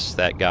miss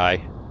that guy.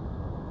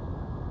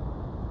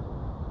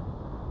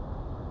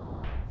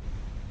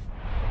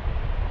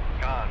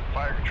 Con,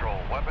 fire control,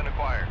 weapon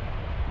acquired.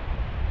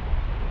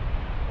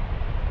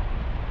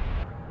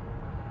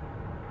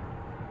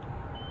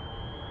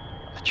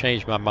 I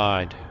changed my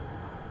mind.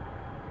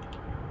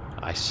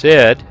 I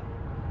said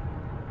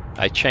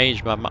I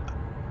changed my mind.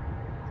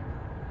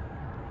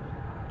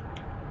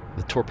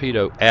 The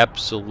torpedo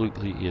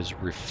absolutely is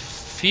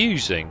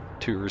refusing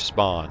to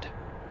respond.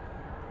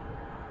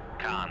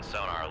 Con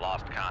sonar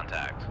lost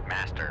contact.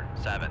 Master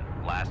 7,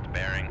 last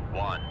bearing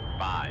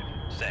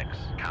 156.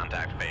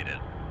 Contact faded.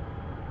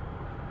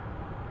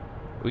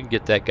 We can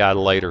get that guy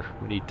later.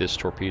 We need this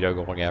torpedo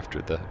going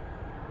after the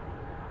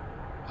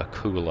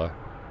Akula.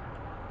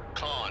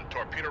 Con,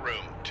 torpedo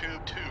room,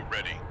 tube 2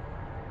 ready.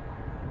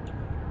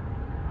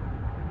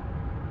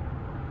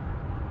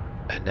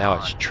 And now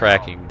it's Con,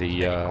 tracking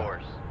steady the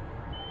course.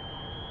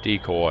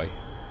 decoy.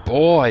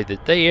 Boy,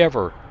 did they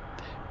ever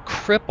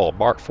cripple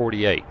Mark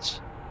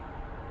 48s.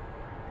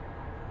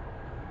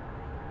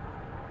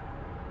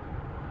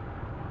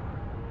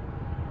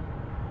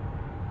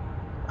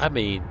 I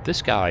mean,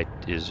 this guy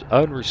is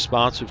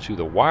unresponsive to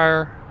the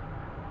wire.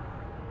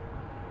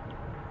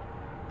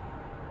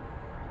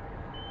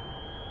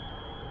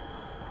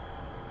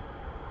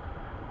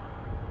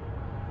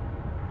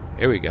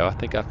 Here we go. I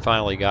think I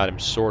finally got him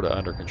sort of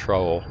under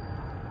control.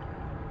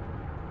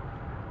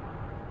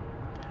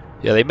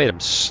 Yeah, they made them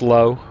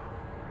slow.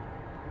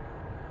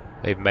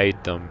 They've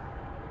made them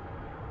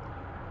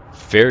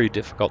very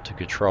difficult to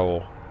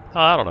control.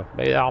 I don't know.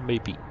 Maybe I may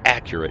be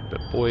accurate, but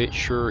boy, it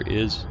sure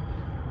is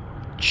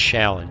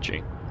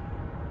challenging.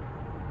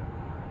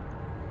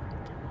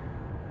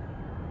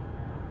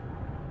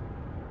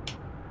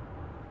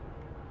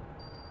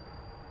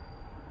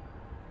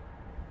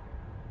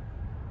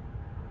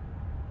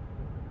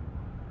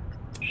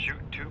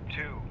 Shoot tube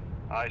 2.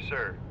 Aye,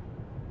 sir.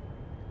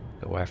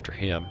 Go after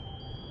him.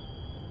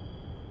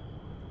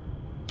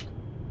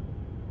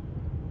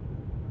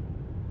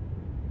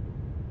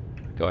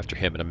 Go after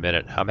him in a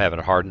minute. I'm having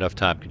a hard enough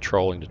time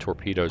controlling the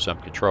torpedoes I'm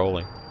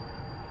controlling.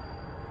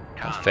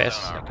 How Con fast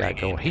is sonar that guy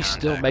regained going? He's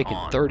still contact making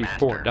on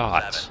 34 Master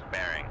knots. 7,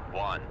 bearing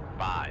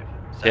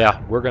 157.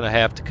 Yeah, we're going to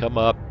have to come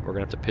up. We're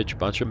going to have to pitch a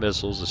bunch of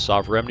missiles. The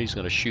Sovereignty's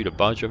going to shoot a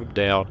bunch of them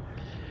down.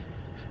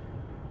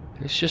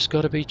 It's just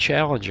going to be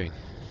challenging.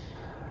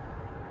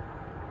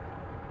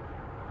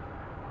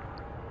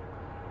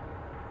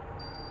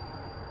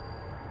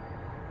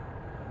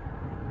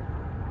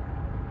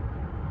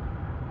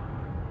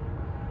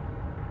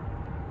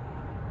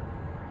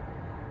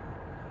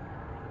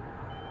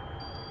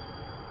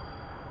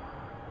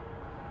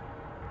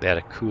 That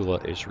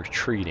Akula is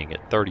retreating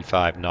at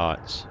 35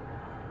 knots.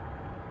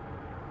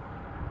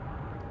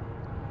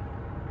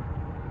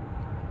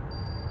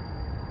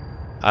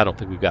 I don't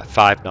think we've got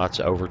 5 knots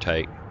of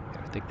overtake.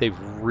 I think they've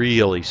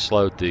really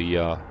slowed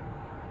the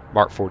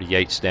Mark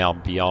 48s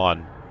down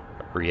beyond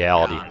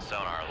reality. Con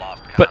sonar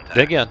lost But contact.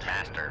 then again,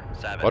 Master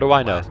 7, what do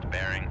I know? last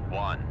bearing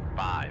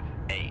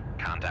 158.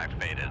 Contact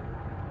faded.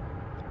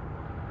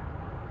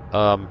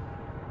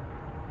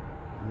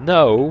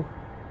 No.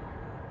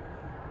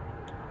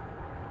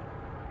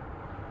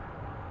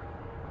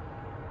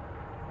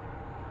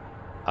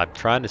 I'm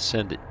trying to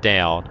send it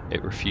down.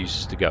 It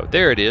refuses to go.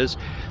 There it is,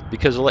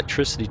 because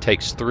electricity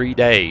takes 3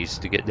 days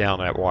to get down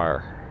that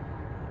wire.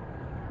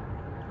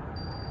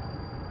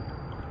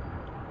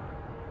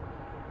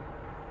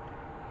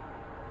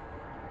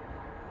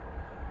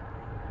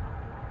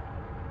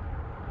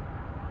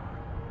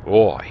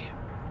 Boy.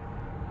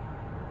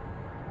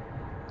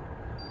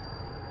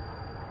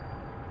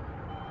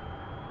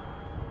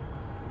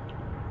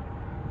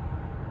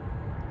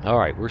 All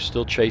right, we're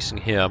still chasing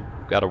him.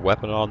 We've got a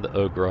weapon on the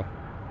Ugra.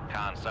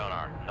 Con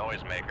sonar,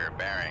 noisemaker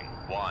bearing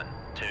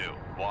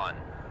 121.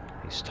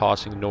 He's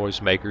tossing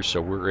noisemakers,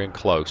 so we're in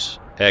close.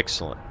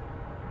 Excellent.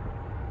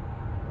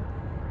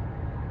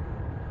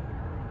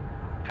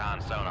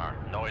 Con sonar,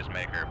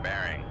 noisemaker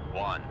bearing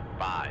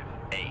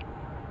 158.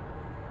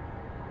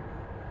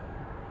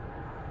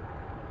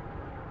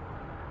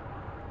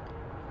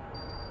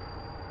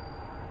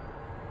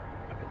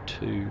 Weapon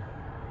 2.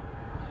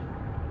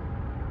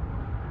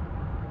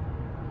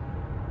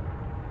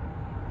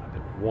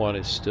 Weapon 1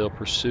 is still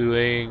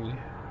pursuing.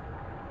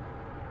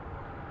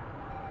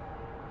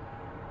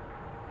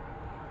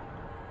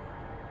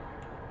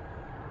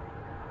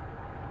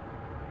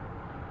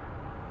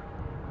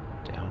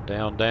 Down,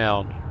 down,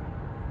 down.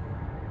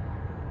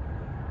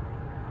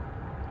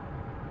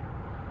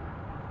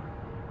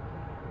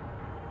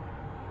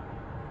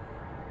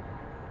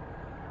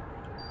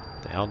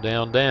 Down,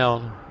 down,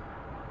 down.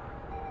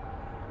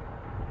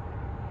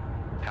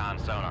 Con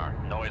sonar,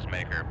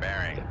 noisemaker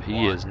bearing. Yep,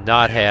 he is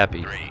not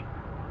happy. 123.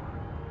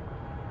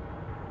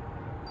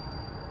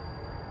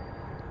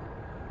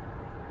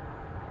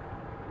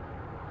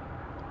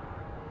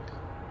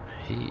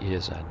 He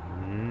is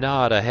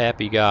not a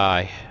happy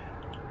guy.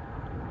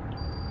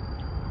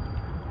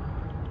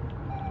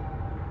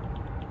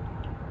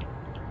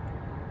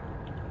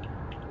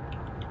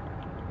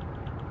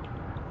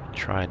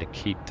 Trying to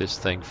keep this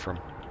thing from...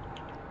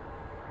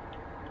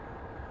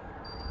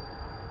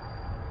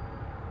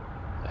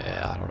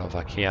 Yeah, I don't know if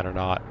I can or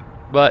not,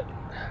 but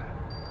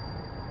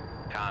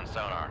Con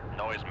sonar,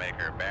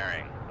 noisemaker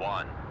bearing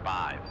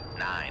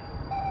 159.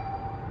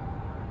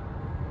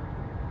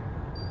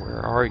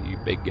 where are you,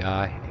 big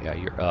guy? Yeah,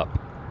 you're up.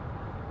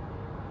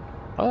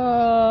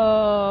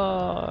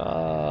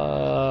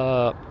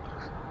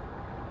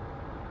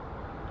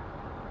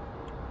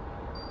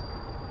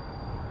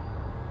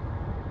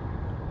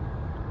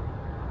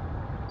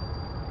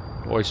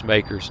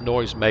 Noisemakers,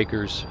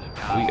 noisemakers.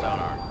 Com We sonar,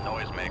 are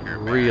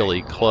noisemaker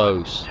really bearing.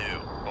 close. 1, 2,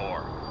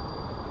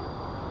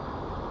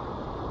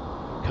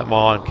 4. Come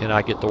on, can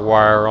I get the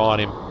wire on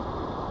him?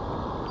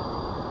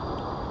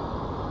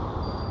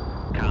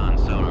 Con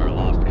sonar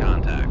lost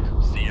contact.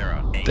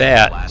 Sierra 8.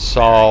 That last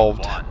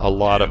solved bearing. 1, a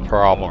lot of 2,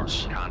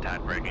 problems. 4.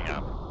 Contact breaking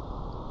up.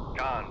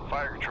 Con,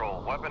 fire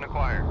control, weapon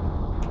acquired.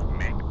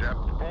 Make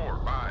depth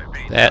 4, 5,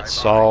 8, That dive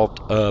solved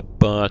a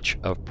bunch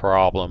of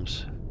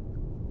problems.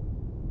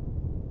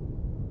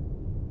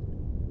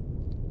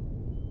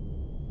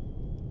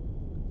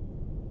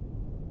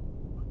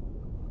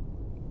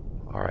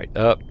 All right,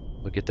 up.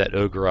 We'll get that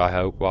ogre, I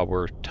hope, while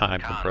we're time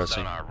Con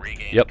compressing. sonar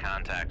regained Yep.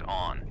 contact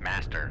on.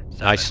 Master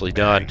 7. Nicely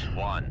bearing. done.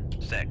 1,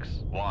 6,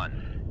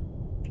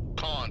 1.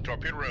 Con,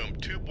 torpedo room,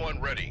 tube 1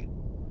 ready.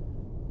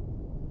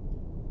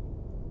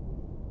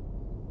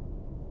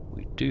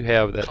 We do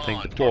have that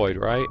thing deployed,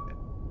 right?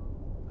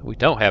 We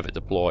don't have it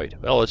deployed.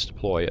 Well, let's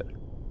deploy it.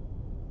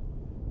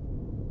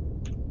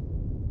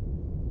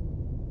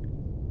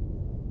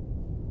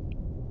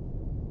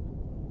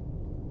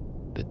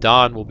 The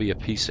Don will be a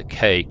piece of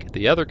cake.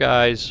 The other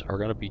guys are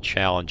going to be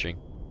challenging.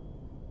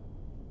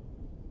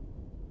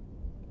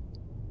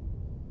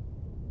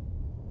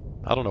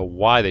 I don't know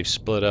why they've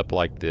split up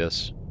like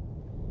this.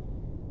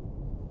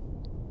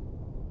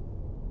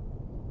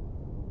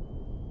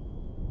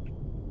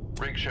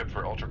 Rig ship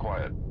for ultra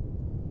quiet.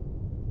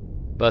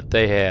 But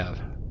they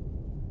have.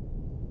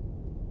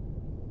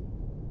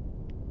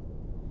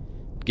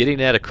 Getting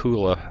that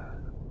Akula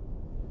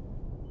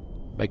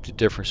make the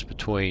difference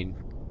between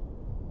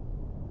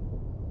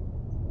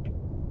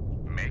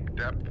Make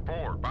depth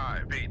 4,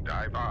 5, 8,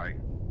 dive I.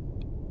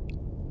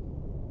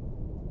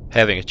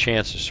 having a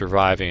chance of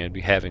surviving and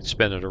having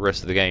spending the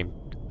rest of the game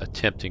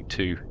attempting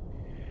to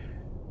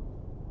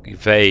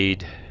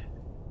evade.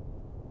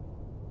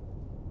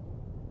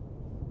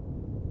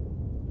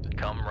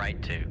 Come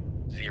right to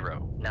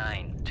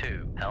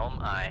 092 Helm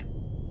I.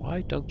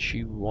 Why don't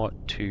you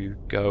want to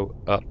go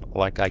up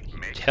like I keep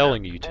Make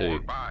telling depth you 4,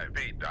 to? 5,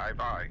 8, dive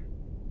I.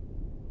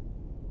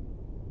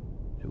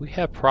 Do we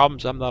have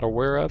problems I'm not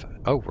aware of?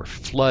 Oh, we're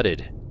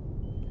flooded.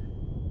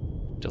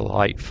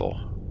 Delightful.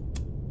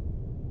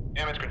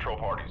 Damage control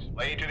parties,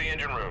 lay into the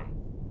engine room.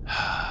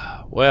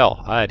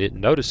 Well, I didn't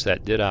notice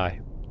that, did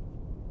I?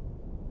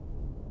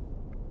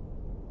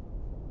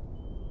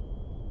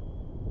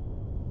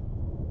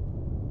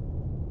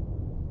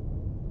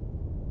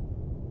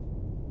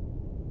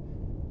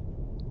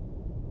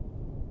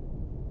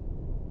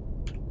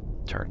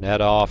 Turn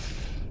that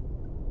off.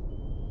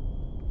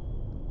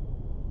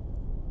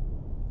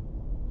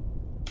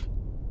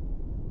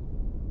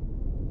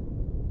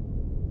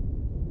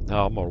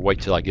 No, I'm going to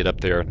wait till I get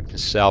up there and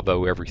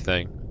salvo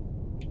everything.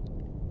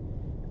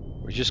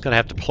 We're just going to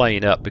have to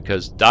plane up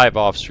because Dive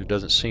Officer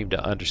doesn't seem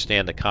to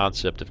understand the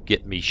concept of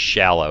get me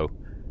shallow.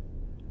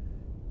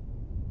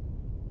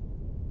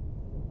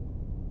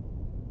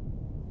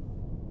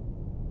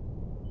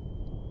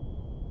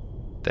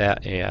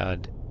 That,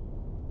 and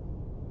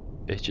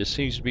it just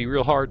seems to be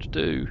real hard to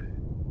do.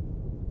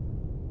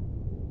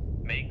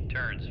 Make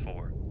turns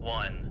for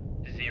 10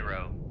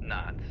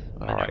 knots.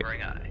 All right.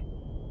 Maneuvering I.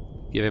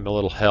 Give him a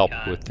little help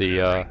Con, with the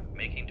maneuvering,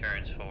 making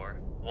turns for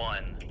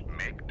 1.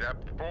 Make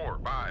depth 4,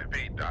 5,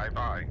 8, dive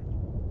I.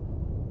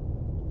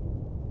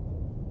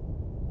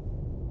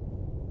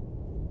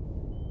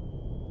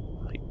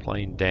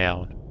 plane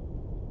down.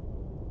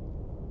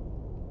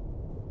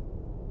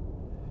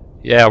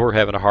 Yeah, we're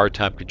having a hard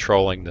time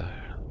controlling the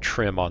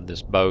trim on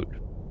this boat.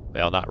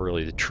 Well, not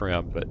really the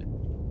trim, but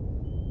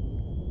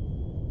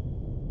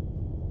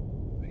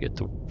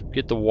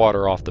get the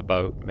water off the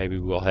boat. Maybe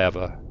we'll have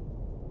a.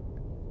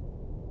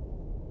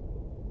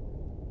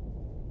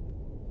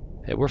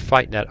 Hey, we're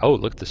fighting that. Oh,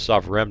 look, the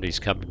Sovereignty's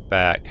coming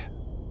back.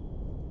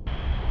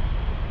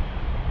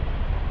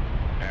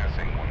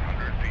 Passing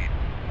 100 feet.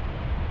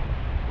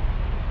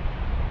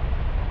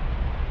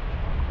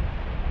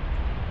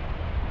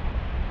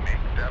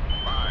 Make depth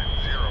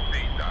 50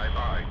 feet, dive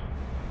I.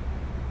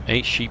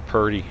 Ain't she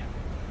purty?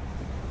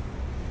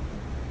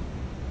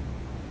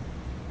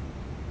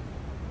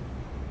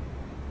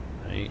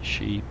 Ain't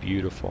she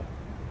beautiful?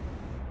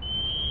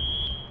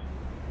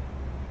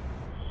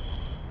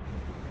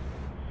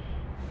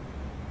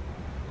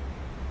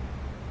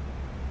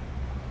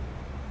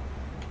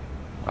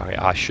 Alright,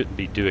 I shouldn't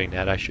be doing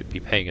that. I should be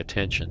paying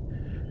attention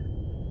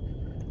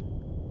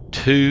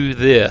to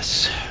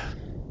this.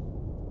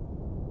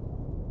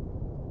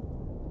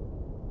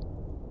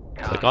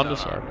 Click on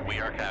this arm. We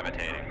are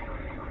cavitating.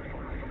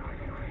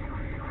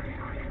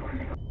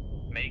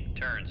 Make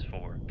turns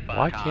for 5.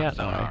 Why Com can't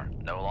sonar,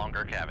 no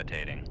longer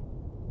cavitating.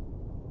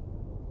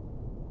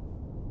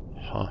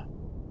 Huh.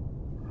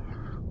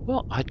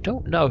 Well, I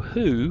don't know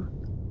who.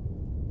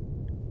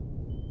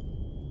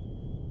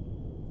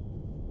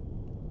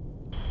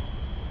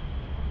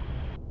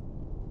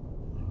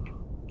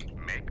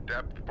 Make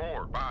depth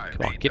 4, 5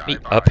 Come on, feet. get me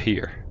Dive up by.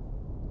 here.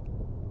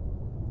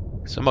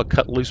 So I'm gonna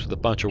cut loose with a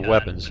bunch of Con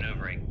weapons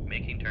maneuvering,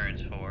 making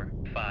turns for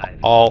 5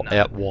 all knots.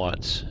 at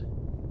once.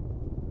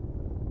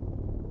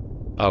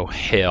 Oh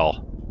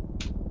hell.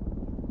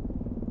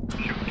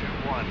 Shoot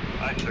 2-1.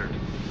 Aye, sir.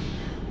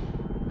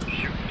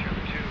 Shoot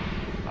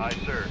 2-2. Aye,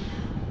 sir.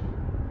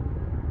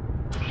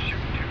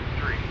 Shoot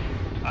 2-3.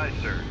 Aye,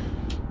 sir.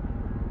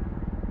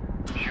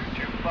 Shoot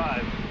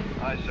 2-5.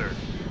 Aye, sir.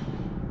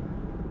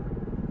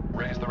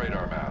 Raise the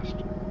radar mast.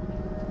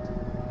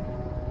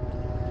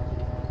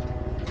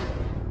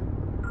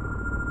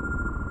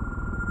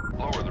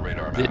 Lower the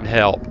radar mast. Didn't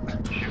help.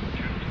 Shoot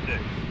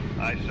 2-6.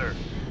 Aye, sir.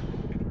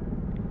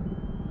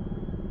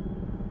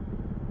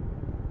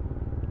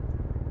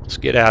 Let's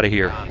get out of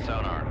here. Con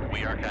sonar,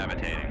 we are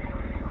cavitating.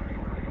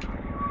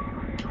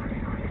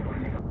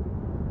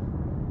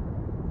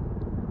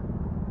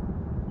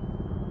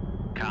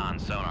 Con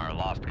sonar,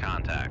 lost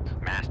contact.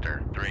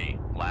 Master 3,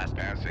 last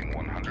Passing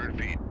 100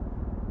 feet.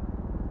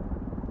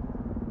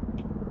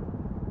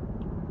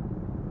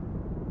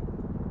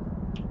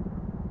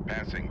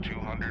 Passing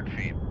 200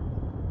 feet.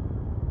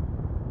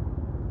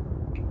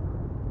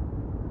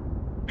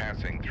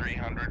 Passing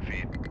 300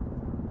 feet.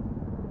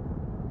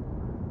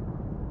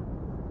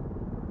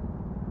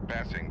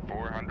 Passing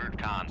 400.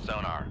 con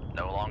sonar,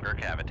 no longer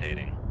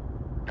cavitating.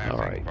 Passing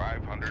Alright.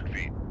 500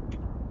 feet.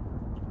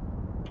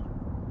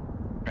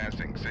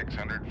 Passing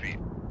 600 feet.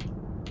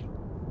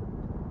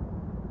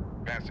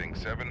 Passing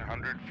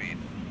 700 feet.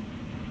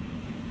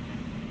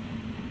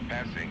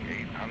 Passing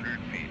 800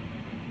 feet.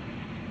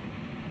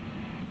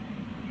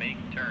 Make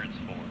turns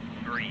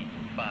for 3,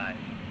 5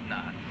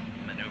 knots.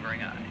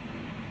 Maneuvering aye.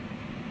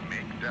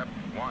 Make depth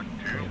 1,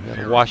 2, We gotta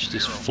 0, watch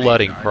this 0 feet.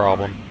 flooding Dive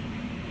problem. by.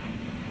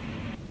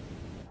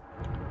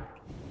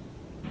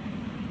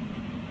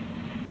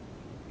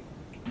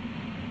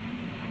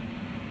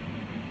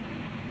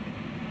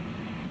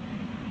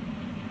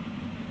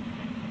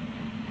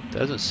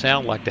 Doesn't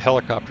sound like the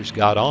helicopters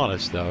got on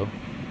us though.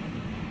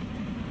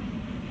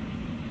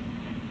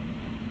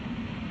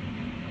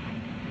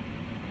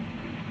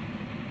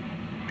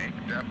 Make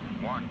depth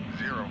 1,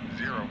 0,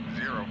 0,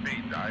 0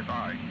 feet. Dive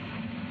by.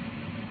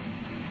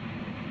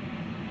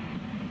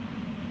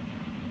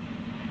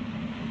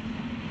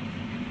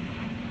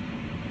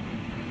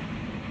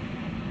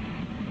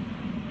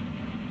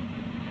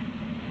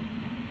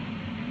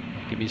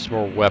 Give me some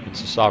more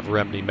weapons. The Sovereign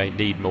Remedy may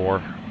need more.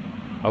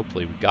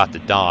 Hopefully we got the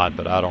Don,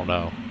 but I don't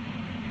know.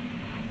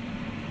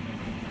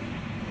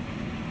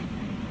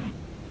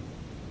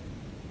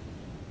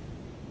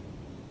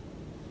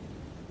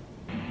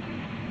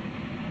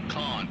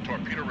 Con,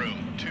 torpedo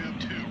room, tube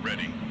 2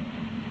 ready.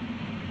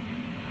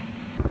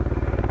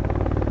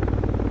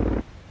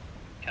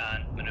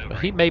 Con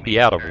maneuvering. He may be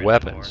out of making turns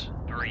weapons.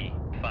 for 3,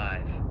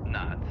 5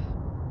 knots.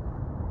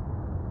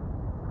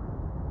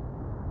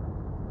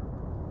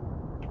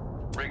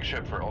 Rig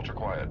ship for ultra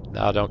quiet.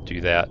 No, don't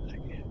do that.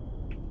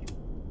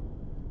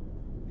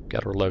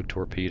 Gotta reload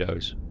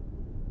torpedoes.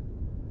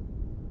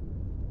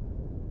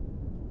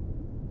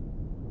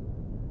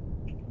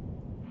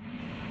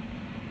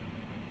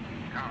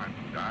 Con,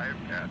 dive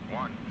at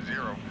 1,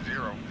 0,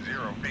 0,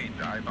 0 feet.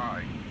 Dive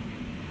by.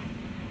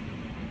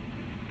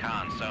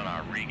 Con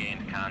sonar,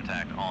 regained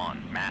contact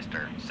on.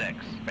 Master 6,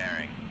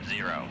 bearing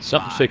 0.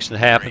 Something's 5, fixing to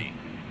happen. 3.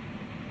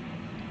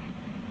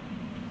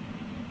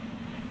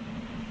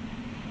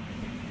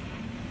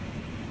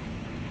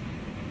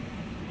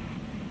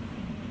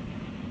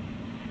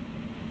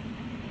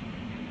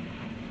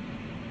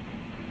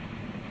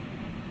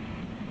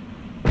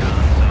 Con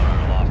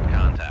sonar, lost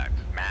contact.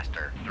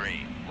 Master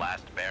 3,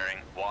 last bearing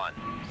 1,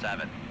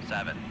 7,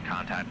 7.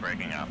 Contact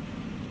breaking up.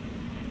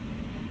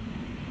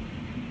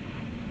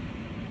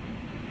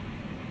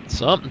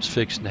 Something's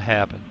fixing to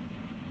happen.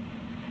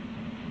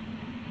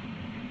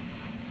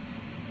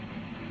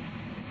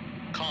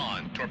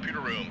 Con,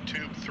 torpedo room,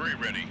 tube 3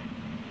 ready.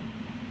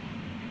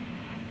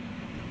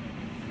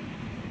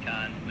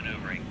 Con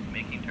maneuvering.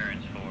 Making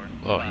turns for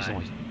Oh, 5 he's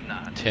only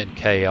knots.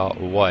 10K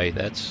away.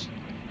 That's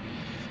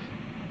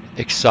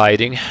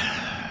exciting.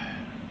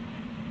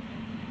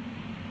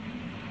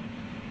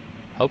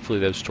 Hopefully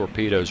those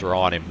torpedoes are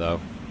on him though.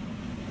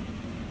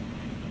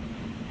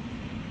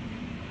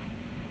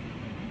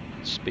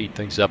 Speed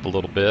things up a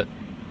little bit.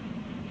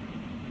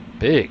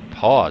 Big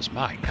pause,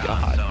 my Con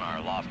God.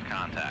 sonar, lost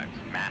contact.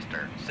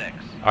 Master 6.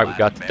 Alright, we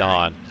got the bearing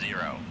Don.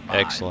 0, 5,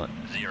 Excellent.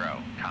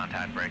 0.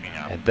 Contact breaking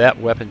up. And that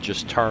weapon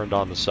just turned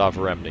on the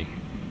Sovereign.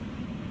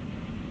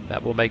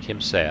 That will make him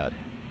sad.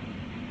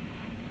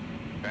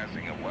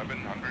 Passing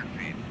 1,100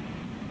 feet.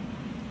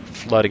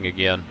 Flooding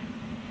again.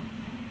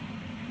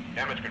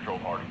 Damage control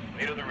party.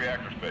 Need the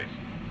reactor space.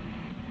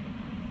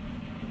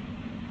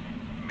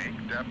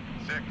 Make depth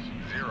 6,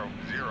 0,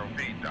 0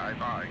 feet. Dive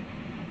by.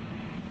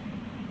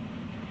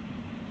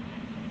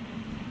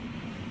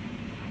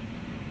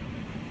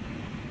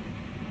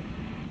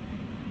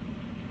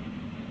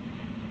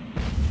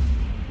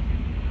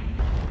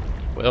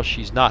 Well,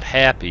 she's not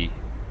happy.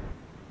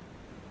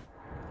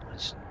 I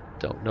just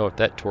don't know if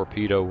that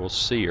torpedo will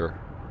see her.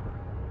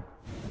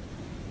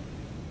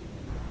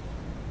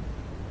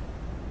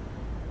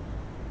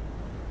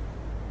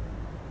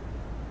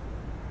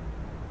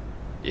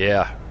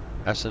 Yeah,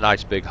 that's a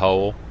nice big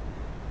hole.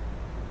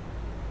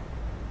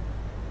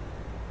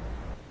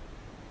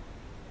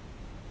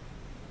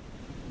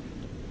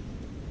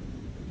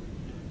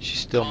 She's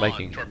still Con,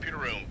 making torpedo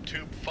room,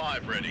 tube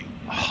 5 ready.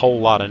 a whole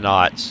lot of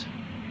knots.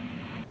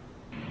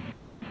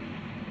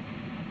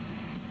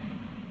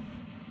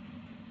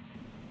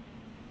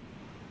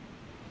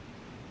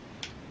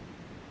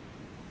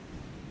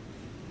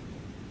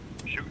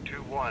 Shoot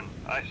 2-1.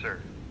 Aye, sir.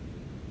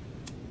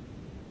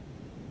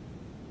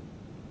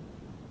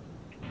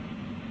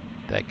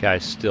 That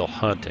guy's still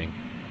hunting.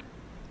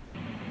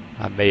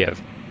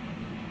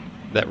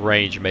 That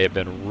range may have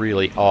been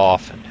really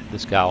off, and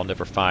this guy will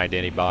never find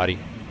anybody.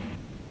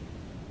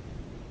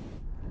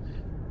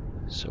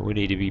 So we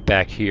need to be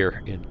back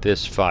here in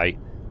this fight.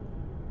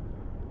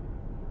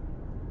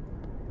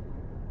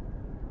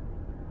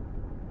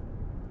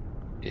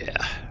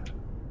 Yeah,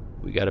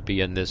 we got to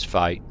be in this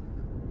fight.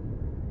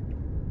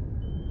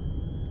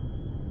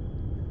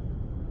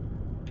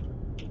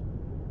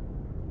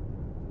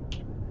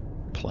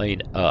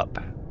 Plane up.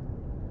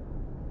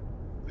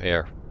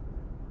 There.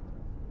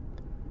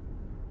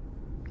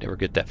 Never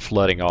get that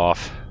flooding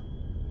off.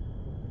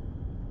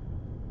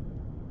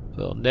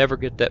 We'll never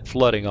get that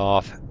flooding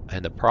off,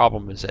 and the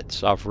problem is that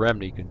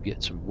Sovereignty can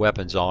get some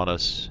weapons on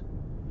us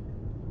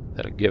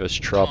that'll give us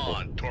trouble.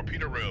 Con,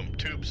 torpedo room,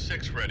 tube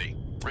 6 ready.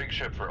 Rig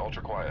ship for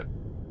ultra quiet.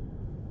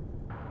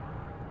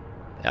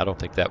 I don't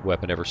think that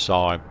weapon ever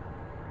saw him.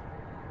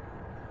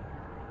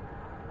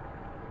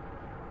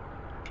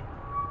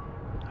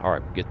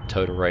 Alright, we'll get the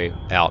towed array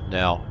out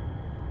now.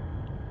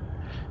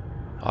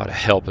 Ought to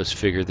help us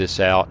figure this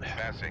out.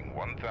 Passing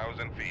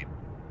 1,000 feet.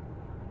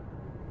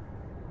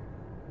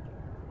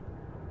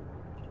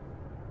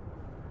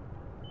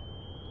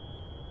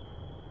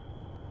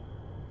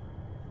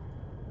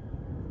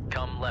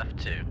 Come left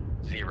to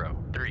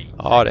 03.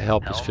 Ought to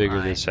help us Helm figure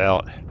aye. this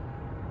out.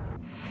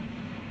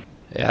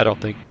 Yeah, I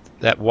don't think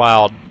that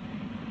wild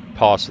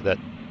toss of that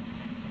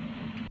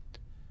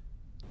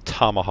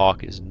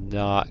Tomahawk is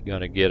not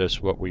going to get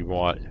us what we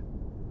want.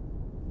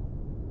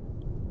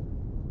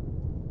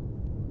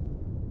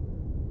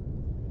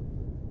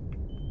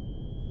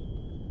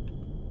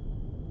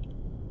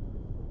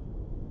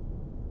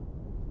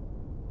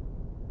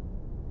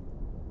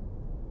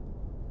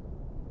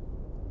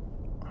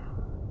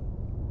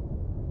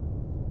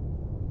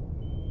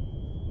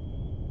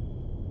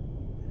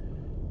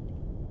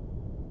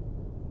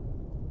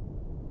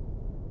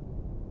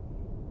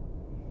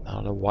 I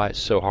don't know why it's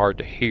so hard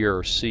to hear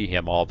or see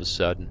him all of a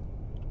sudden.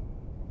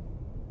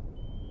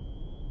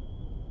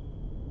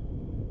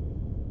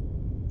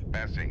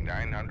 Passing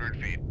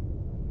 900 feet.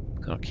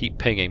 Gonna keep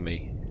pinging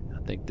me.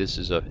 I think this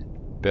is a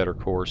better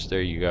course.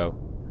 There you go.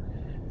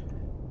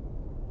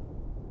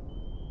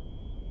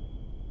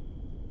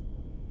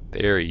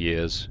 There he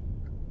is.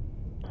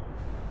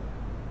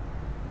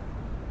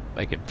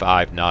 Making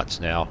 5 knots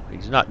now.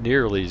 He's not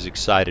nearly as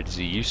excited as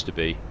he used to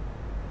be.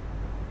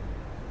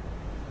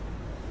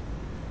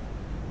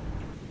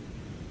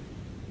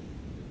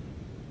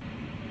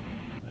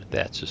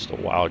 That's just a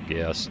wild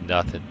guess.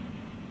 Nothing.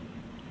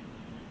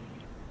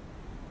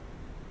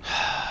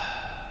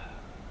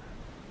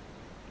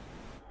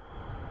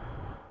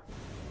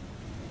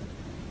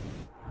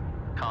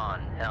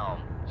 Con,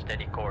 helm,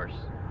 steady course.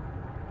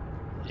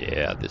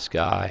 Yeah, this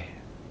guy's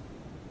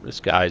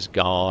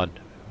gone.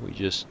 We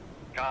just,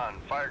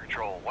 Con, fire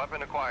control.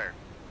 Weapon acquired.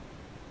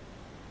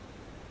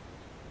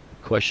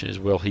 the question is,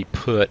 will he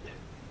put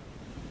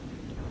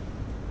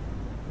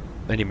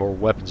any more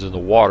weapons in the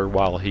water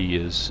while he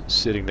is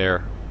sitting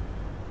there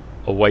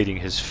awaiting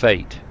his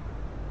fate?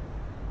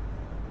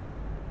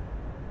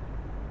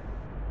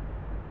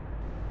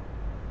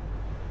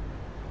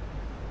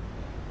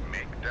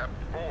 Make depth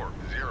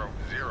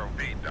 400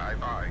 feet. Dive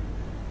high.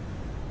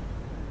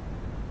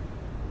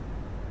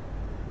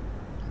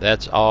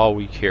 That's all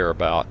we care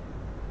about.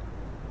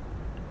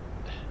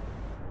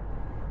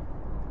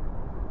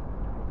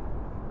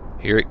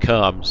 Here it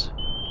comes.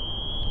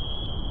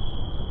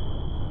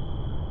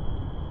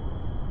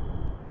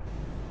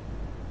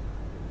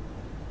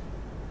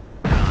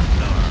 Con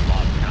sonar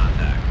lost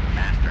contact.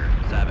 Master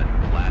 7,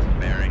 last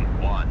bearing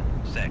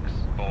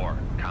 164.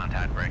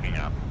 Contact breaking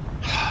up.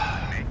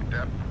 Make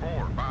depth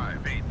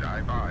 4-5 feet.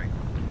 Dive high.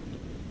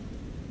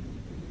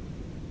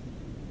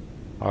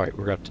 Alright,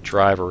 we're going to have to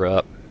drive her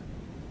up.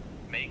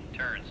 Make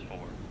turns for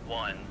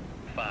 15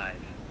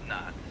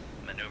 knots.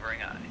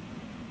 Maneuvering aye.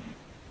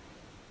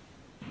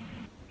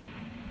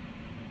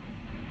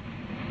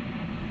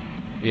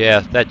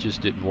 Yeah, that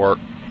just didn't work.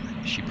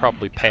 She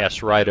probably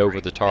passed right over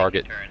the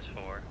target. Make turns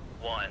for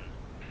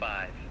 15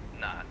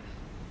 knots.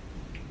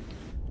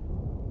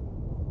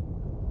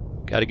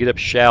 Got to get up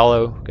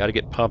shallow. Got to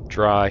get pumped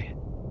dry.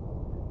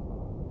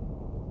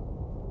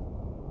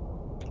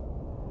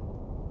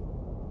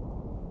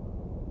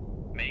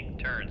 Make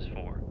turns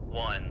for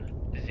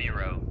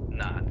 10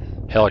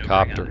 knots.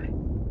 Helicopter. Maneuvering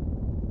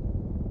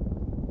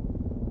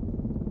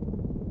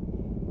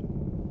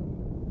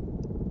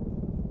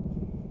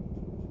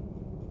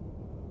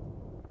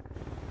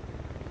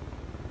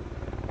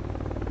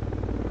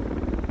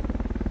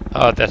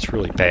Oh, that's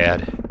really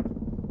bad.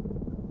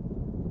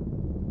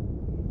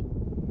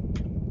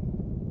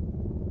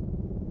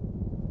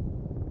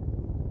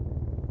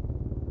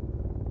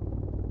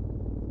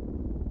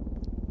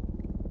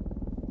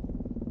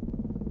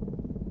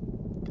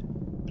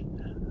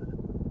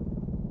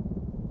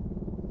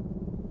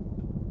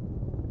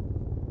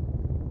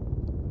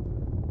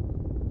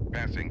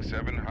 Passing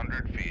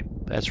 700 feet.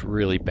 That's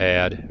really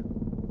bad.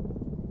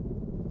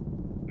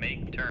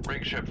 Make turn.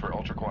 Rig ship for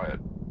ultra quiet.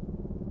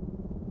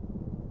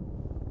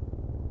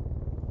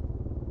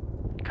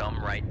 Come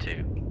right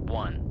to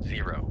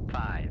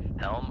 105.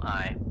 Helm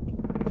I.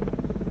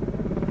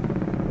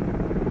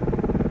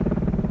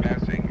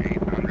 Passing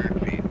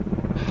 800 feet.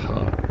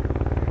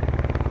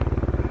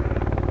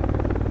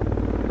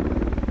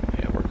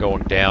 Yeah, we're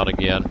going down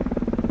again.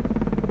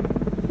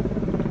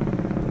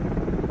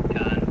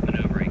 Con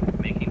maneuvering.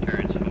 Making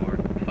turns for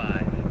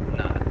 5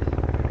 knots.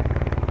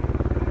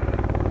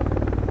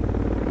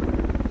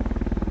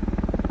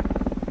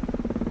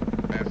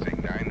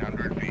 Passing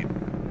 900 feet.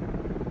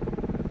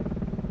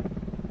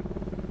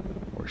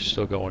 We're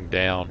still going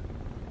down.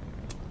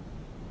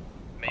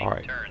 Make All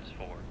right. turns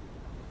for.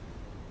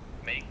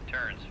 Make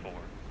turns for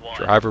 1.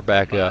 Driver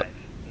back up.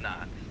 5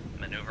 knots.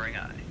 Maneuvering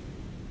I.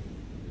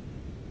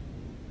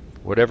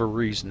 Whatever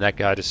reason that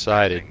guy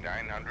decided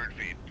Passing 900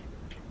 feet.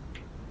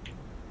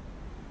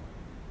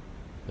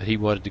 that he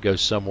wanted to go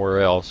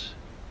somewhere else.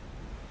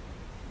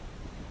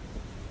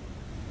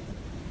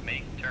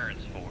 Make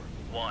turns for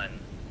 10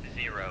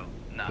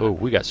 knots. Oh,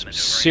 we got some Maneuvering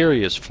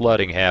serious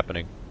flooding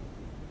happening.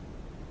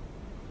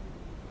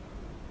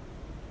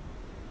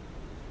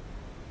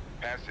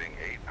 Passing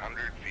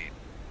 800 feet.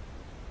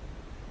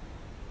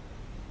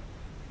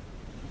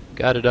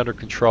 Got it under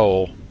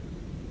control.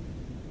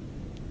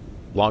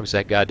 As long as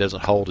that guy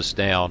doesn't hold us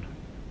down.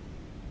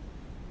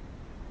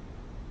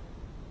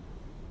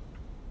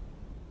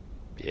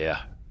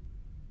 Yeah.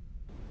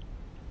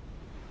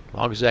 As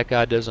long as that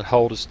guy doesn't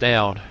hold us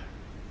down.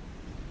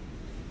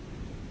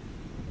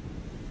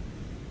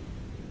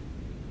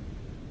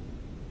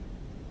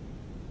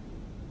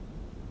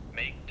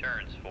 Make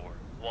turns for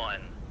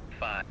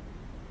 15.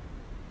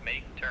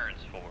 Make turns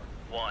for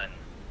 10.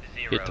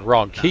 Hit the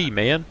wrong key, knots.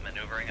 man.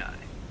 Maneuvering I.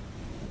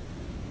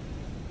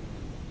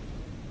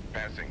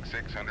 Passing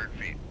 600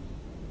 feet.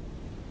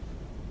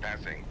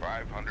 Passing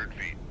 500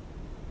 feet.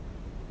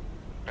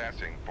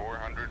 Passing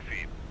 400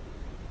 feet.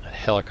 That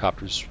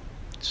helicopter's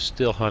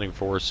still hunting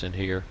for us in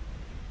here.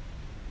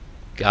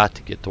 Got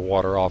to get the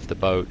water off the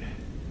boat.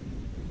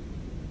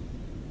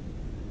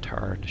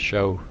 Turn to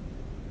show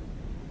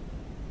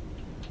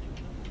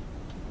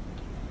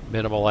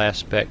minimal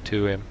aspect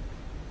to him.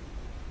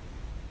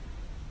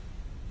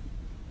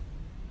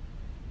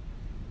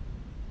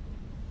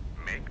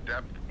 Make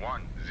depth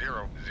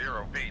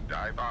 100 feet.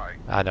 Dive by.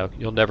 I know,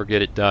 you'll never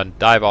get it done.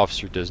 Dive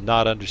officer does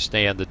not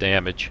understand the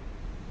damage.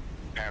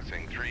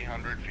 Passing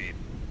 300 feet.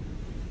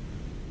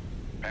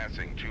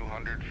 Passing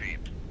 200 feet.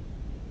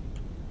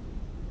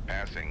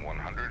 Passing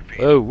 100 feet.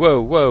 Whoa,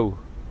 whoa, whoa.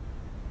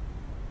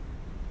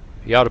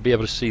 You ought to be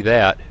able to see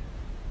that.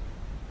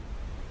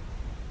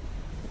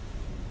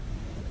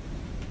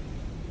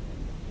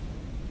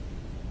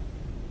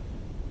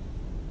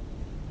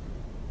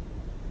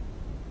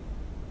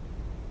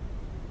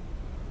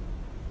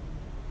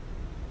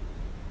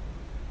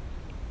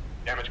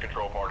 Damage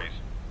control parties.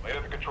 Lay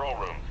to the control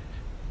room.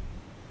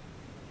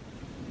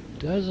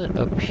 Doesn't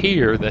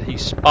appear that he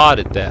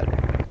spotted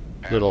that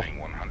little. Passing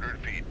 100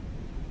 feet.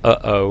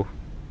 Uh-oh.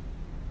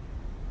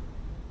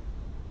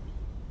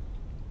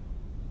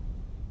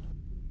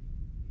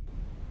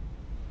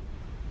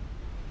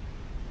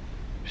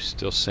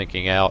 Still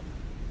sinking out.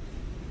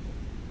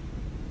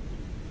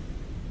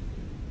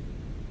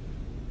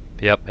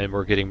 Yep, and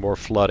we're getting more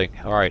flooding.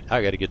 Alright,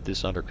 I gotta get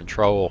this under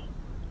control.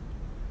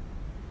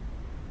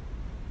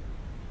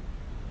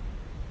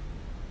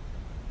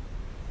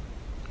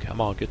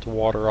 Come on, get the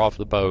water off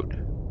the boat.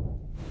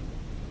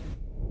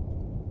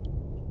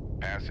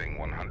 Passing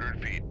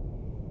 100 feet.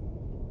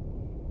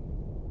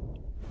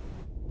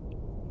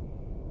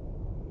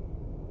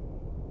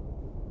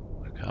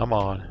 Come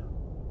on.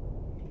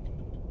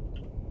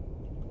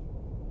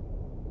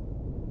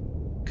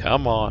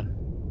 Come on.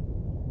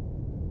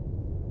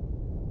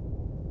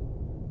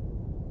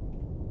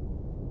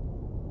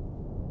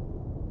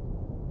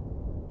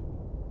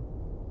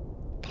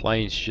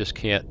 Planes just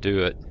can't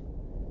do it.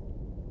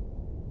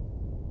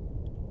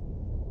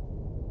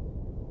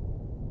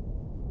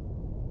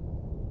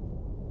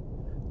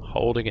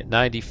 Holding at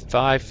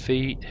 95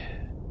 feet.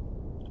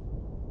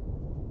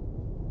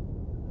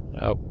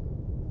 Oh.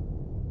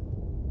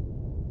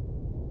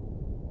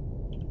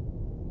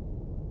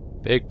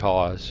 Big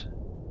pause.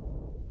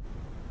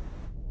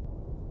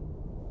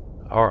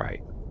 All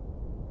right.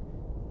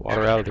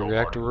 Water out of the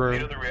reactor room.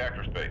 Into the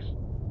reactor space.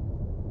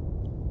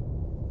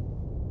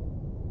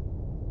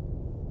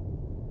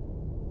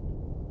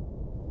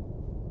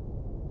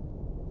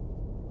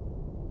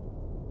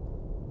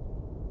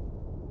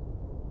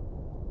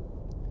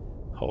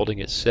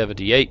 Holding at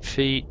 78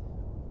 feet.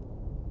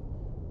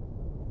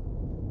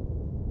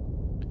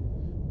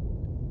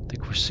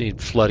 we're seeing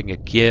flooding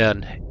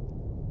again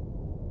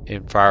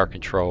in fire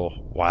control.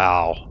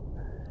 Wow.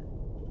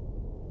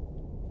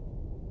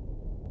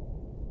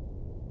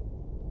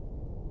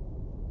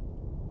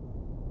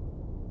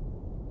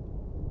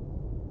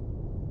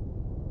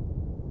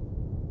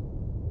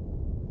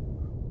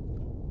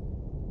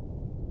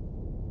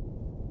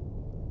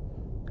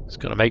 It's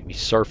going to make me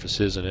surface,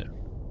 isn't it?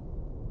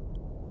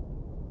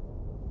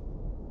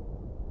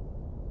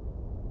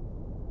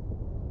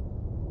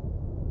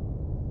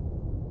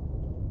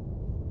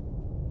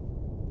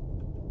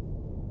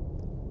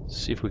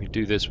 See if we can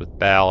do this with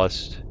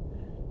ballast.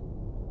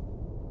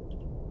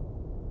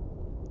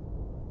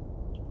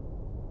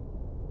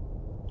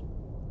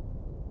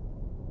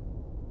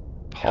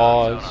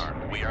 Pause.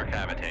 Sonar, we are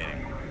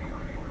cavitating.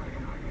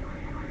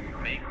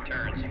 Make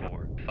turns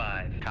for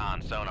 5.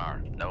 Con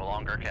sonar, no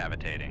longer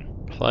cavitating.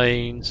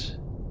 Planes.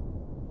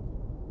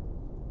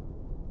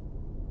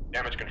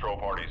 Damage control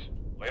parties.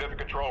 Lay to the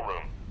control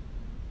room.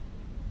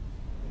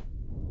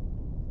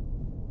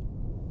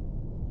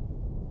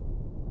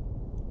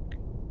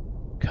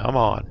 Come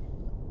on.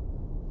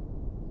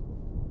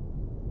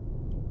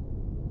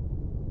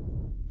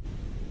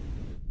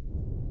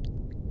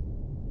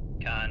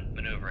 Con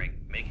maneuvering.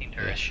 Making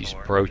turns Yeah, she's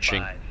for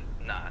approaching. 5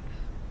 knots.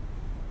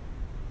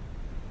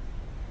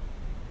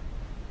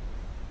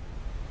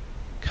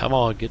 Come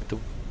on, get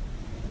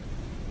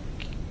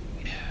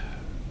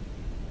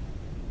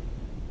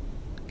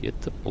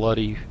the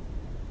bloody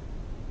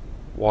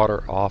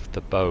water off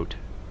the boat.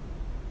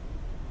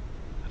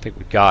 I think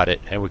we got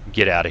it, and we can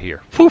get out of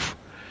here. Poof!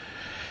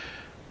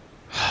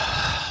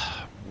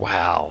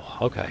 Wow.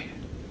 Okay.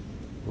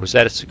 Was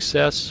that a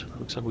success?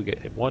 Looks like we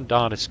get one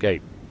Dawn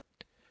escape.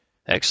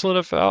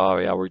 Excellent. Oh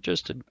yeah, we're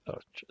just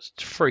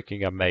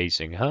freaking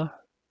amazing, huh?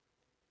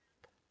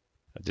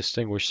 A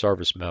distinguished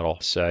service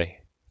medal, say.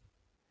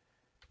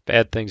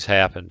 Bad things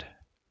happened.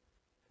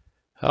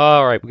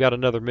 All right, we got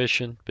another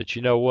mission, but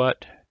you know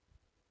what?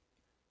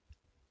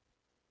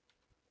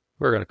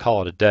 We're going to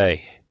call it a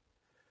day.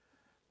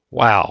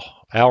 Wow,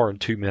 hour and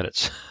 2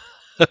 minutes.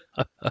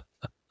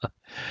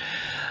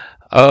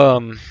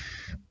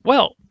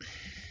 Well,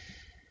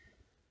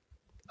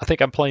 I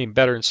think I'm playing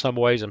better in some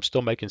ways. I'm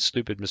still making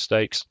stupid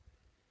mistakes.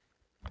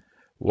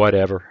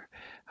 Whatever.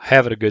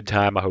 Having a good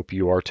time. I hope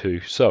you are too.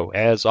 So,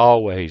 as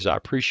always, I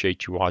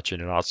appreciate you watching,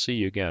 and I'll see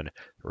you again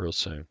real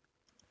soon.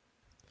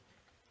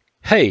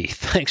 Hey,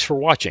 thanks for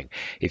watching.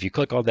 If you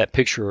click on that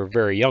picture of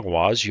Very Young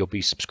Waz, you'll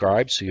be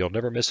subscribed so you'll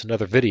never miss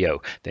another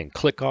video. Then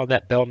click on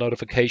that bell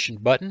notification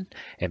button,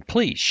 and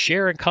please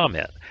share and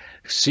comment.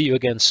 See you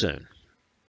again soon.